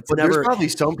 No, Yeah. it's But never. there's probably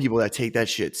some people that take that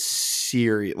shit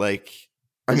serious. Like,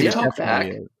 Does I he mean, talk back?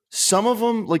 definitely. Some of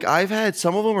them, like I've had,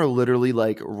 some of them are literally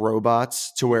like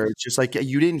robots to where it's just like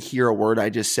you didn't hear a word I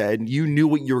just said. You knew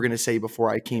what you were going to say before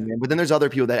I came in. But then there's other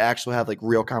people that actually have like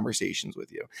real conversations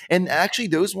with you. And actually,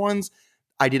 those ones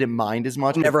I didn't mind as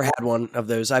much. I've never had one of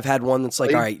those. I've had one that's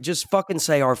like, all right, just fucking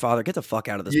say Our Father. Get the fuck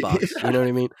out of this box. You know what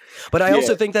I mean? But I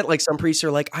also think that like some priests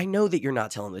are like, I know that you're not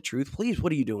telling the truth. Please,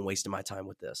 what are you doing wasting my time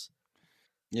with this?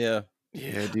 Yeah.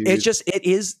 Yeah, dude. It's just, it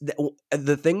is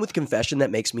the thing with confession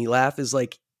that makes me laugh is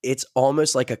like, it's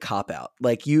almost like a cop out.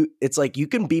 Like it's like you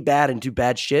can be bad and do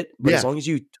bad shit, but as long as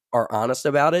you are honest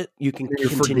about it, you can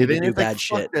continue to do bad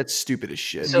shit. That's stupid as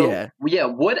shit. So at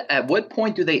what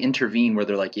point do they intervene where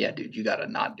they're like, yeah, dude, you gotta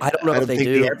not do that? I don't know if they think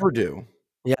do. they ever do.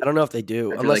 Yeah, I don't know if they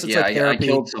do. Unless it's like I therapy.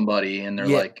 killed somebody, and they're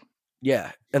like,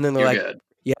 yeah, and then they're you're like, good.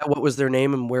 yeah, what was their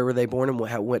name and where were they born and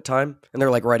what time? And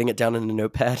they're like writing it down in a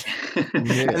notepad. and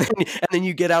then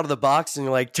you get out of the box and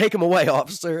you're like, take him away,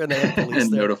 officer, and they have police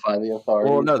and there. notify the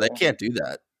authorities. Well, no, they can't do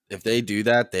that. If they do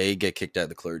that, they get kicked out of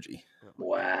the clergy.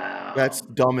 Wow, That's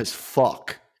dumb as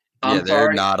fuck. Yeah,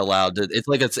 they're not allowed to. It's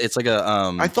like a.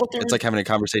 I thought it's like having a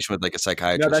conversation with like a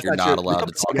psychiatrist. You're not allowed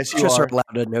to. Yes, You're just allowed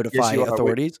to notify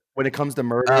authorities when it comes to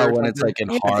murder. When it's like in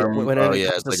harm. When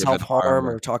it's like self-harm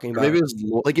or talking about. Maybe it was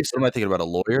like if am I thinking about a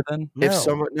lawyer then?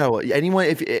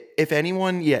 If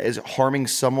anyone is harming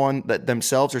someone that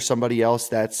themselves or somebody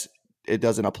else, it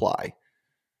doesn't apply.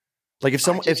 Like if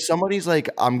somebody's like,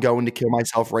 I'm going to kill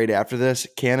myself right after this,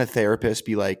 can a therapist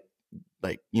be like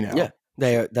you know? Yeah.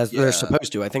 They're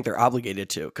supposed to. I think they're obligated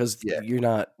to because you're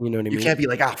not. You know what I mean? You can't be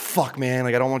like, fuck, man.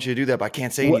 Like I don't want you to do that, but I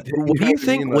can't say anything. What do you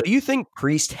think? What do you think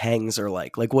priest hangs are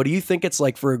like? Like, what do you think it's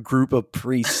like for a group of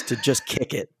priests to just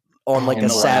kick it on like a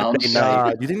Saturday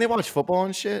night? Do you think they watch football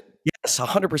and shit? Yes,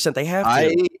 100%. They have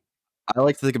to. I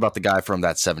like to think about the guy from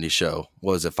that '70s show.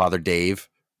 What was it, Father Dave?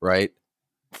 Right?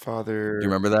 Father. Do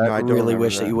you remember that? I really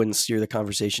wish that you wouldn't steer the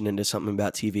conversation into something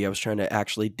about TV. I was trying to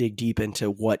actually dig deep into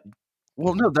what.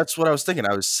 Well, no, that's what I was thinking.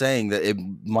 I was saying that it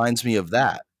reminds me of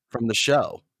that from the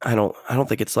show. I don't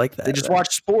think it's like that. They just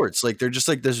watch sports. Like they're just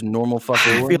like this normal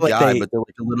fucking like guy, but they're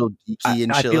like a little geeky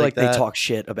and shit. I feel like that. They talk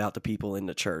shit about the people in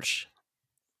the church.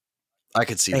 I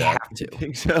could see they that. Have to. You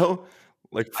think so?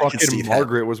 Like fucking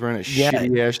Margaret was wearing a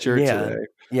shitty ass shirt today.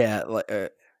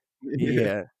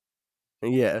 Yeah,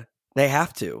 yeah. They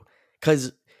have to,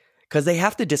 because they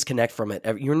have to disconnect from it.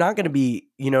 You're not going to be,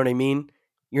 you know what I mean?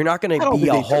 You're not going to be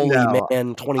a holy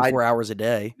man 24 hours a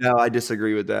day. No, I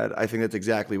disagree with that. I think that's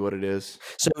exactly what it is.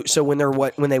 So when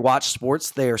they watch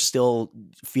sports, they are still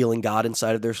feeling God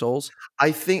inside of their souls. I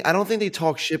don't think they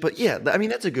talk shit, but yeah, I mean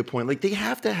that's a good point. Like they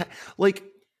have to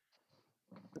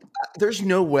there's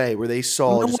no way where they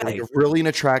saw like a really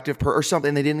attractive person or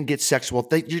something. They didn't get sexual.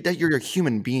 You're a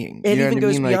human being. It even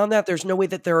goes beyond that. There's no way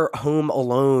that they're home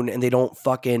alone and they don't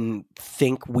fucking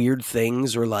think weird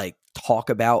things or like talk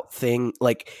about things.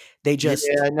 Like they just,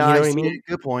 you know what I mean?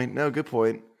 Good point. No, good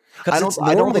point. I don't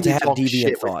think they talk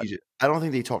shit. I don't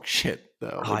think they talk shit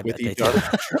though. I bet they do.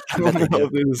 I don't know if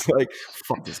it's like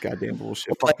fuck this goddamn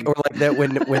bullshit. Or like that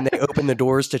when they open the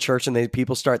doors to church and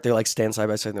people start, they're like stand side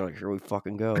by side. And they're like, here we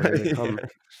fucking go. Here they come.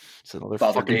 It's another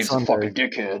Father Dave's a fucking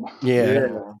dickhead.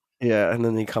 Yeah. And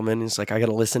then they come in and it's like, I got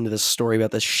to listen to this story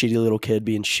about this shitty little kid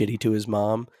being shitty to his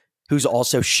mom, who's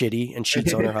also shitty and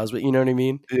cheats on her husband. You know what I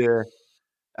mean? Yeah.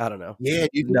 I don't know. Yeah,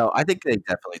 no, I think they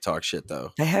definitely talk shit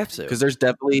though. They have to, because there's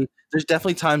definitely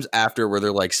times after where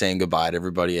they're like saying goodbye to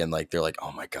everybody and like they're like,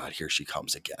 oh my god, here she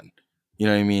comes again. You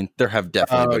know what I mean? There have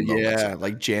definitely been moments.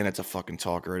 Like Janet's a fucking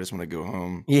talker. I just want to go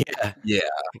home. Yeah.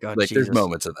 God, like Jesus. There's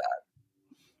moments of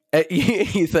that.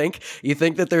 You think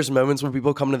that there's moments when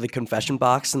people come to the confession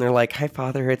box and they're like, "Hi,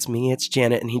 Father, it's me, it's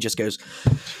Janet," and he just goes.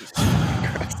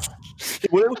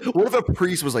 What if a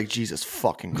priest was like, Jesus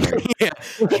fucking Christ? Yeah,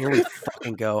 here we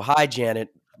fucking go. Hi, Janet.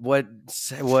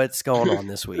 What's going on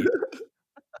this week?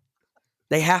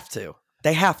 They have to.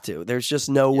 There's just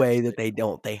no way that they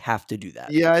don't. They have to do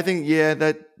that. Yeah, I think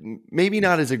that maybe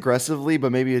not as aggressively,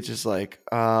 but maybe it's just like,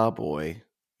 oh boy.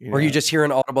 Or you just hear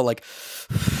an audible like,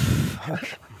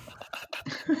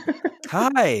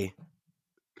 hi.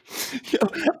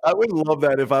 I would love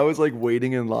that if I was like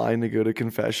waiting in line to go to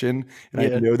confession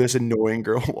and I know this annoying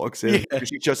girl walks in.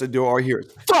 She shuts the door. I hear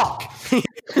fuck.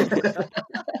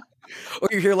 Or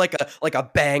you hear like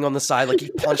a bang on the side, like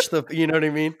he punched the, you know what I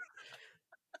mean?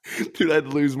 Dude, I'd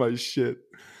lose my shit.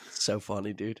 So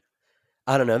funny, dude.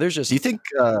 I don't know. There's just. Do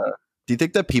you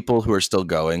think that people who are still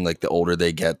going, like the older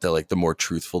they get, the more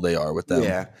truthful they are with them?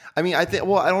 Yeah. I mean, I think.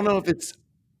 Well, I don't know if it's.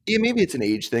 Yeah, maybe it's an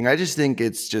age thing. I just think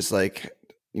it's just like,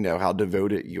 how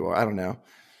devoted you are. I don't know.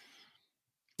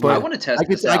 But I want to test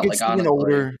this out. Like,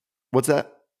 honestly. What's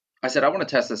that? I said I want to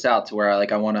test this out to where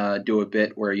I want to do a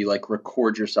bit where you like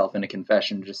record yourself in a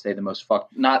confession, just say the most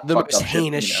most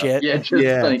heinous shit. Yeah,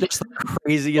 just the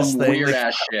craziest thing, weird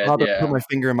ass shit. I'll put my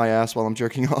finger in my ass while I'm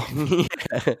jerking off.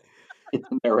 It's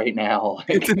in there right now.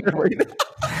 It's in there right now.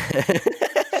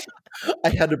 I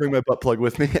had to bring my butt plug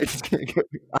with me. I just can't go.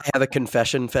 I have a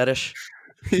confession fetish.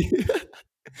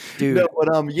 Dude. No,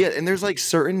 but and there's like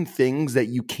certain things that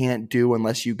you can't do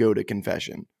unless you go to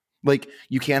confession. Like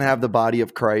you can't have the body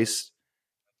of Christ.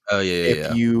 Oh yeah,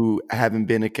 if you haven't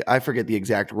been I forget the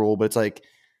exact rule, but it's like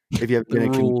if you haven't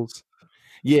been rules.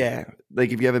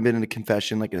 Like if you haven't been in a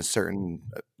confession, like in a certain,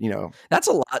 That's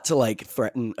a lot to like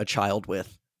threaten a child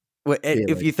with.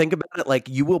 If you think about it, like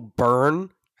you will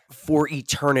burn for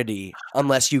eternity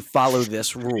unless you follow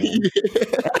this rule.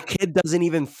 A kid doesn't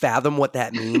even fathom what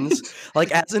that means. Like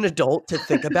as an adult, to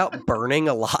think about burning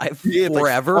alive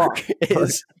forever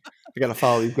is. I gotta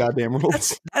follow these goddamn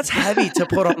rules. That's heavy to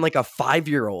put on like a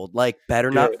 5-year-old. Like,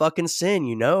 better not fucking sin.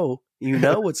 You know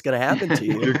what's gonna happen to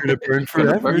you. You're gonna burn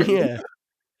forever. Yeah,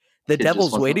 the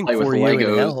devil's waiting for you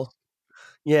in hell.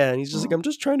 Yeah, and he's just like, I'm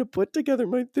just trying to put together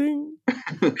my thing.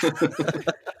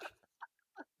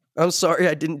 I'm sorry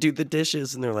I didn't do the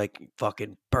dishes, and they're like,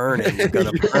 fucking burning. You're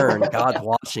gonna burn. God's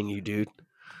watching you, dude.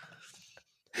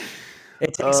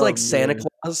 It takes like Santa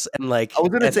Claus and like I was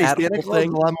gonna say Santa Claus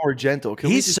is a lot more gentle.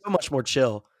 He's so much more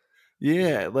chill.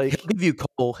 Yeah, like he'll give you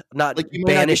coal, not like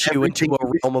banish you into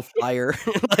a realm of fire.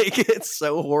 Like it's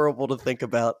so horrible to think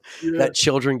about that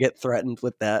children get threatened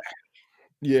with that.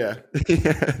 Yeah.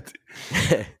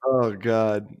 Oh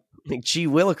God. Like, gee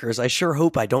willikers, I sure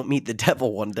hope I don't meet the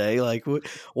devil one day. Like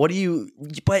what do you?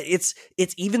 But it's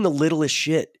even the littlest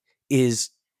shit is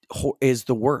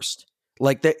the worst.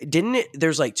 Like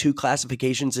there's like 2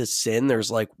 classifications of sin.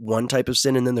 There's like one type of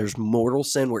sin and then there's mortal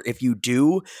sin, where if you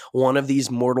do one of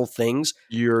these mortal things,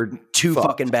 you're too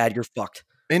fucking bad, you're fucked.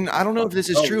 And I don't know if this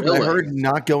is true, but I heard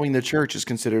not going to church is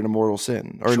considered a mortal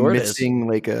sin, or missing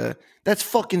that's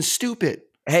fucking stupid.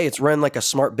 Hey, it's run like a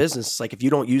smart business. It's like, if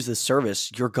you don't use this service,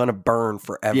 you're going to burn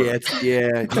forever.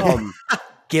 Come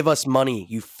give us money,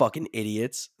 you fucking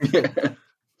idiots.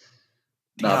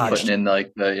 Not putting in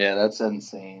like that's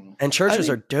insane. And churches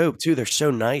are dope too. They're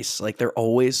so nice. Like they're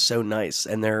always so nice,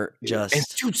 and they're just. And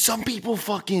dude, some people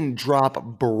fucking drop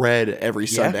bread every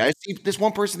Sunday. I see this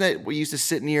one person that we used to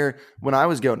sit near when I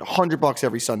was going, $100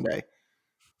 every Sunday.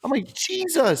 I'm like,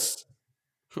 Jesus.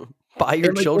 Buy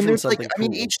your children something. I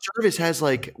mean, each service has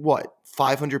like what,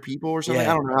 500 people or something.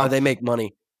 I don't know. They make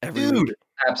money every week.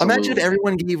 Absolutely. Imagine if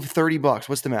everyone gave $30.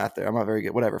 What's the math there? I'm not very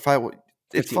good. Whatever.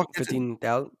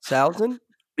 15,000.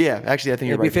 Yeah, actually, I think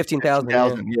it'd be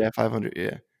 15,000. Yeah, 500.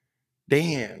 Yeah.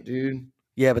 Damn, dude.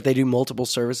 Yeah, but they do multiple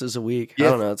services a week. Yeah. I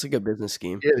don't know. It's a good business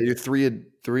scheme. Yeah, they do three a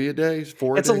day,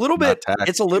 4 a day. It's a little bit.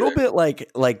 It's a little bit like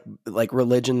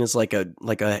religion is like a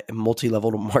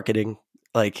multi-level marketing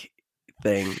like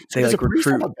thing. They like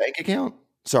recruit a bank account.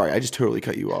 Sorry, I just totally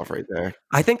cut you off right there.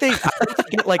 I think they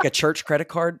get like a church credit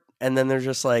card, and then they're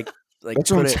just like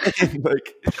that's what I'm saying.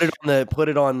 Like put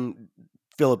it on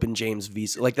Philip and James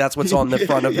Visa. Like that's what's on the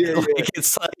front of it. Like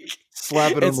it's like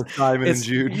slap it on the Simon and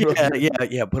Jude.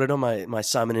 Yeah. Put it on my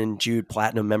Simon and Jude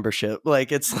platinum membership.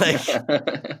 Like it's like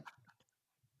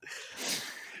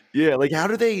yeah. Like how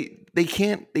do they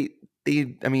can't I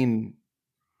mean.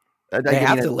 They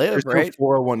have to live, right?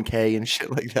 401k and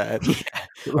shit like that.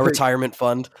 A retirement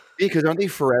fund. Yeah, because aren't they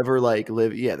forever like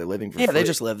live? Yeah, they're living for free. They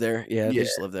just live there. Yeah, they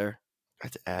just live there.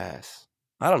 That's ass.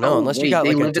 I don't know. Unless you got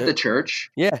they like lived at the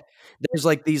church. Yeah, there's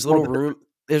like these little room.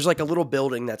 There's like a little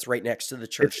building that's right next to the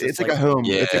church. It's like a home.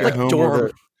 Yeah, it's like a home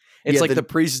dorm. It's like the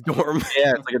priest's dorm.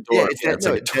 Yeah, it's like a dorm.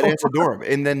 It's a dorm.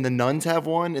 And then the nuns have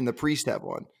one and the priests have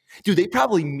one. Dude, there's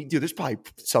probably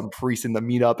some priests in the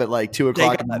meet up at like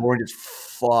 2:00 in the morning. Just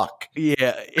fuck.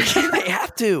 Yeah, they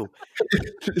have to.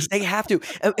 They have to.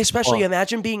 Especially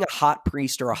imagine being a hot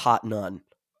priest or a hot nun.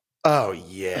 Oh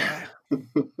yeah.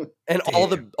 And all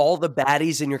the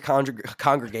baddies in your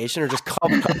congregation are just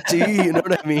coming up to you. You know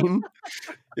what I mean?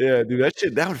 Yeah,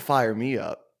 dude, that would fire me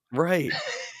up. Right.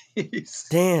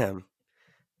 Damn.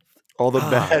 All the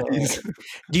baddies.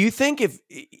 Do you think if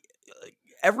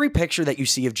every picture that you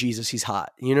see of Jesus, he's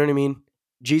hot? You know what I mean?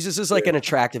 Jesus is like an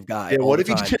attractive guy. Yeah, all what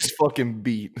the if time. he just fucking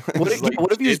beat? What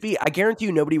if he was beat? I guarantee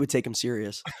you nobody would take him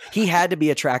serious. He had to be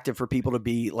attractive for people to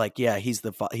be like, yeah, he's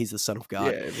the son of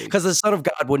God. Because the son of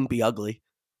God wouldn't be ugly.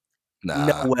 Nah.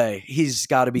 No way. He's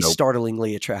got to be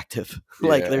startlingly attractive.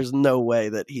 Like, there's no way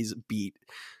that he's beat.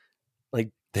 Like,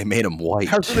 they made him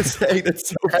white. I was gonna say that's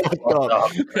so fucked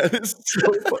up. That is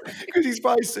so because he's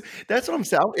probably. That's what I'm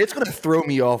saying. It's gonna throw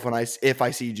me off if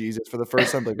I see Jesus for the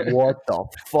first time. Like, what the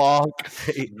fuck?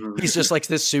 He's just like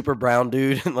this super brown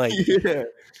dude, and like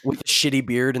with a shitty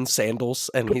beard and sandals,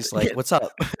 and he's like, "What's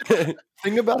up?"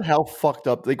 Think about how fucked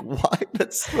up. Like, why?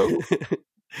 That's so.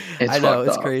 I know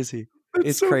it's crazy.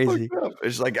 It's so crazy.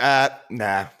 It's like,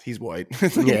 nah, he's white.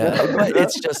 Yeah, but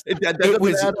it's just it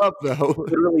was add up though.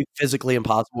 Literally physically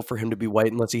impossible for him to be white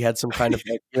unless he had some kind of,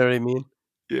 like, you know what I mean?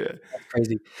 Yeah, that's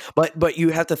crazy. But you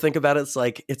have to think about it.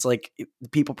 It's like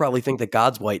people probably think that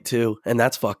God's white too, and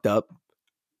that's fucked up.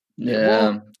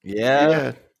 Yeah,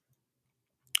 yeah.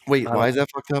 Wait, why is that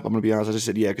fucked up? I'm gonna be honest. I just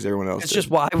said because everyone else. It's just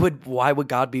why would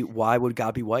God be white?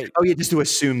 Oh yeah, just to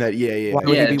assume that. Yeah. Why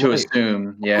would he be to white?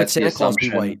 assume. Yeah, why would Santa Claus be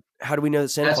white? How do we know that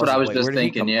Santa That's Claus what I is was white? just Where did he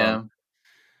thinking. come Yeah.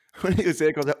 from? When he was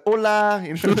Santa Claus, like, hola.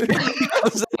 You know?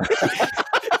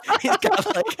 he's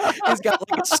got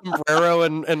like a sombrero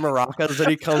and maracas that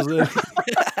he comes in.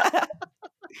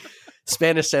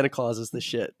 Spanish Santa Claus is the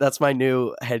shit. That's my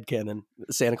new headcanon.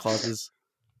 Santa Claus is.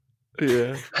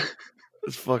 Yeah.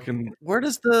 It's fucking. Where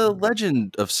does the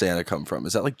legend of Santa come from?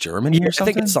 Is that like Germany or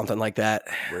something? I think it's something like that.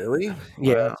 Really?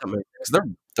 Yeah.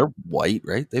 They're white,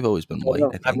 right? They've always been white.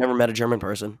 I've never met a German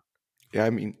person. Yeah, I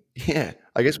mean,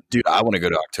 I guess. Dude, I want to go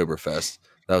to Oktoberfest.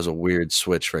 That was a weird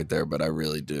switch right there, but I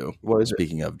really do. What is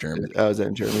Speaking of Germany. Is that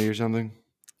in Germany or something?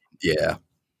 Yeah.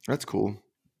 That's cool.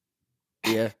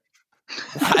 Yeah.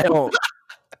 I don't.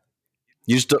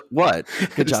 You just what?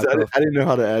 Good job. I didn't know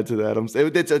how to add to that.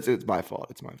 It's my fault.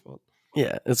 It's my fault.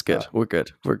 Yeah, it's good. We're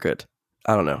good.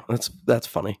 I don't know. That's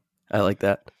funny. I like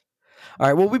that. All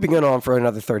right. Well, we've been going on for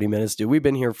another 30 minutes, dude. We've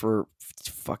been here for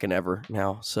fucking ever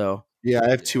now. So yeah, I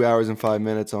have 2 hours and 5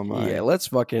 minutes on my. Yeah, let's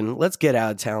get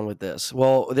out of town with this.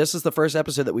 Well, this is the first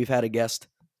episode that we've had a guest.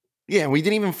 Yeah, we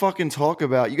didn't even fucking talk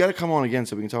about. You got to come on again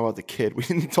so we can talk about the kid. We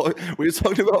didn't talk. We were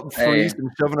talking about priest and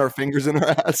shoving our fingers in our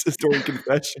asses during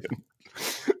confession.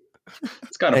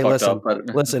 It's kind of fucked up.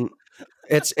 But... Listen,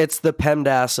 it's the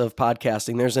PEMDAS of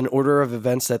podcasting. There's an order of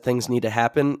events that things need to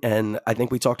happen, and I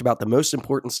think we talked about the most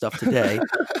important stuff today,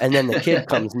 and then the kid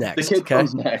comes next. The kid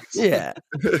comes next. Yeah.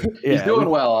 He's doing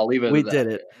well. I'll leave it. We did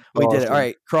it. We did it. All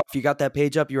right, Croft, you got that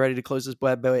page up? You ready to close this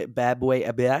bad boy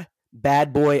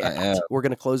out? We're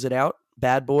gonna close it out.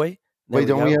 Bad boy. Wait,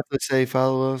 don't we have to say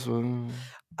follow us?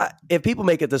 If people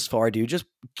make it this far, dude, just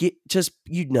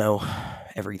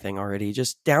everything already.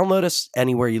 Just download us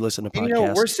anywhere you listen to podcasts. You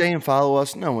know, we're saying follow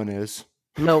us. No one is.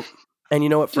 Nope. And you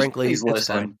know what? Frankly, it's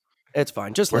listen. fine. It's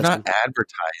fine. Just we're listen. not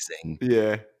advertising.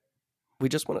 Yeah. We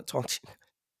just want to talk to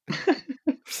you.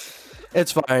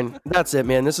 It's fine. That's it,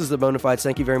 man. This is the Bonafides.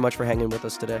 Thank you very much for hanging with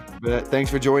us today. Thanks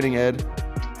for joining, Ed.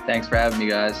 Thanks for having me,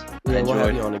 guys. Yeah, we'll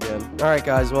have you on again. All right,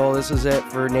 guys. Well, this is it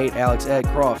for Nate, Alex, Ed,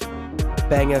 Croft.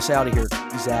 Bang us out of here,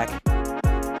 Zach.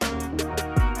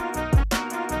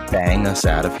 Bang us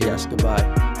out of here. Yes, goodbye.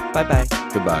 Bye-bye.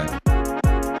 Goodbye.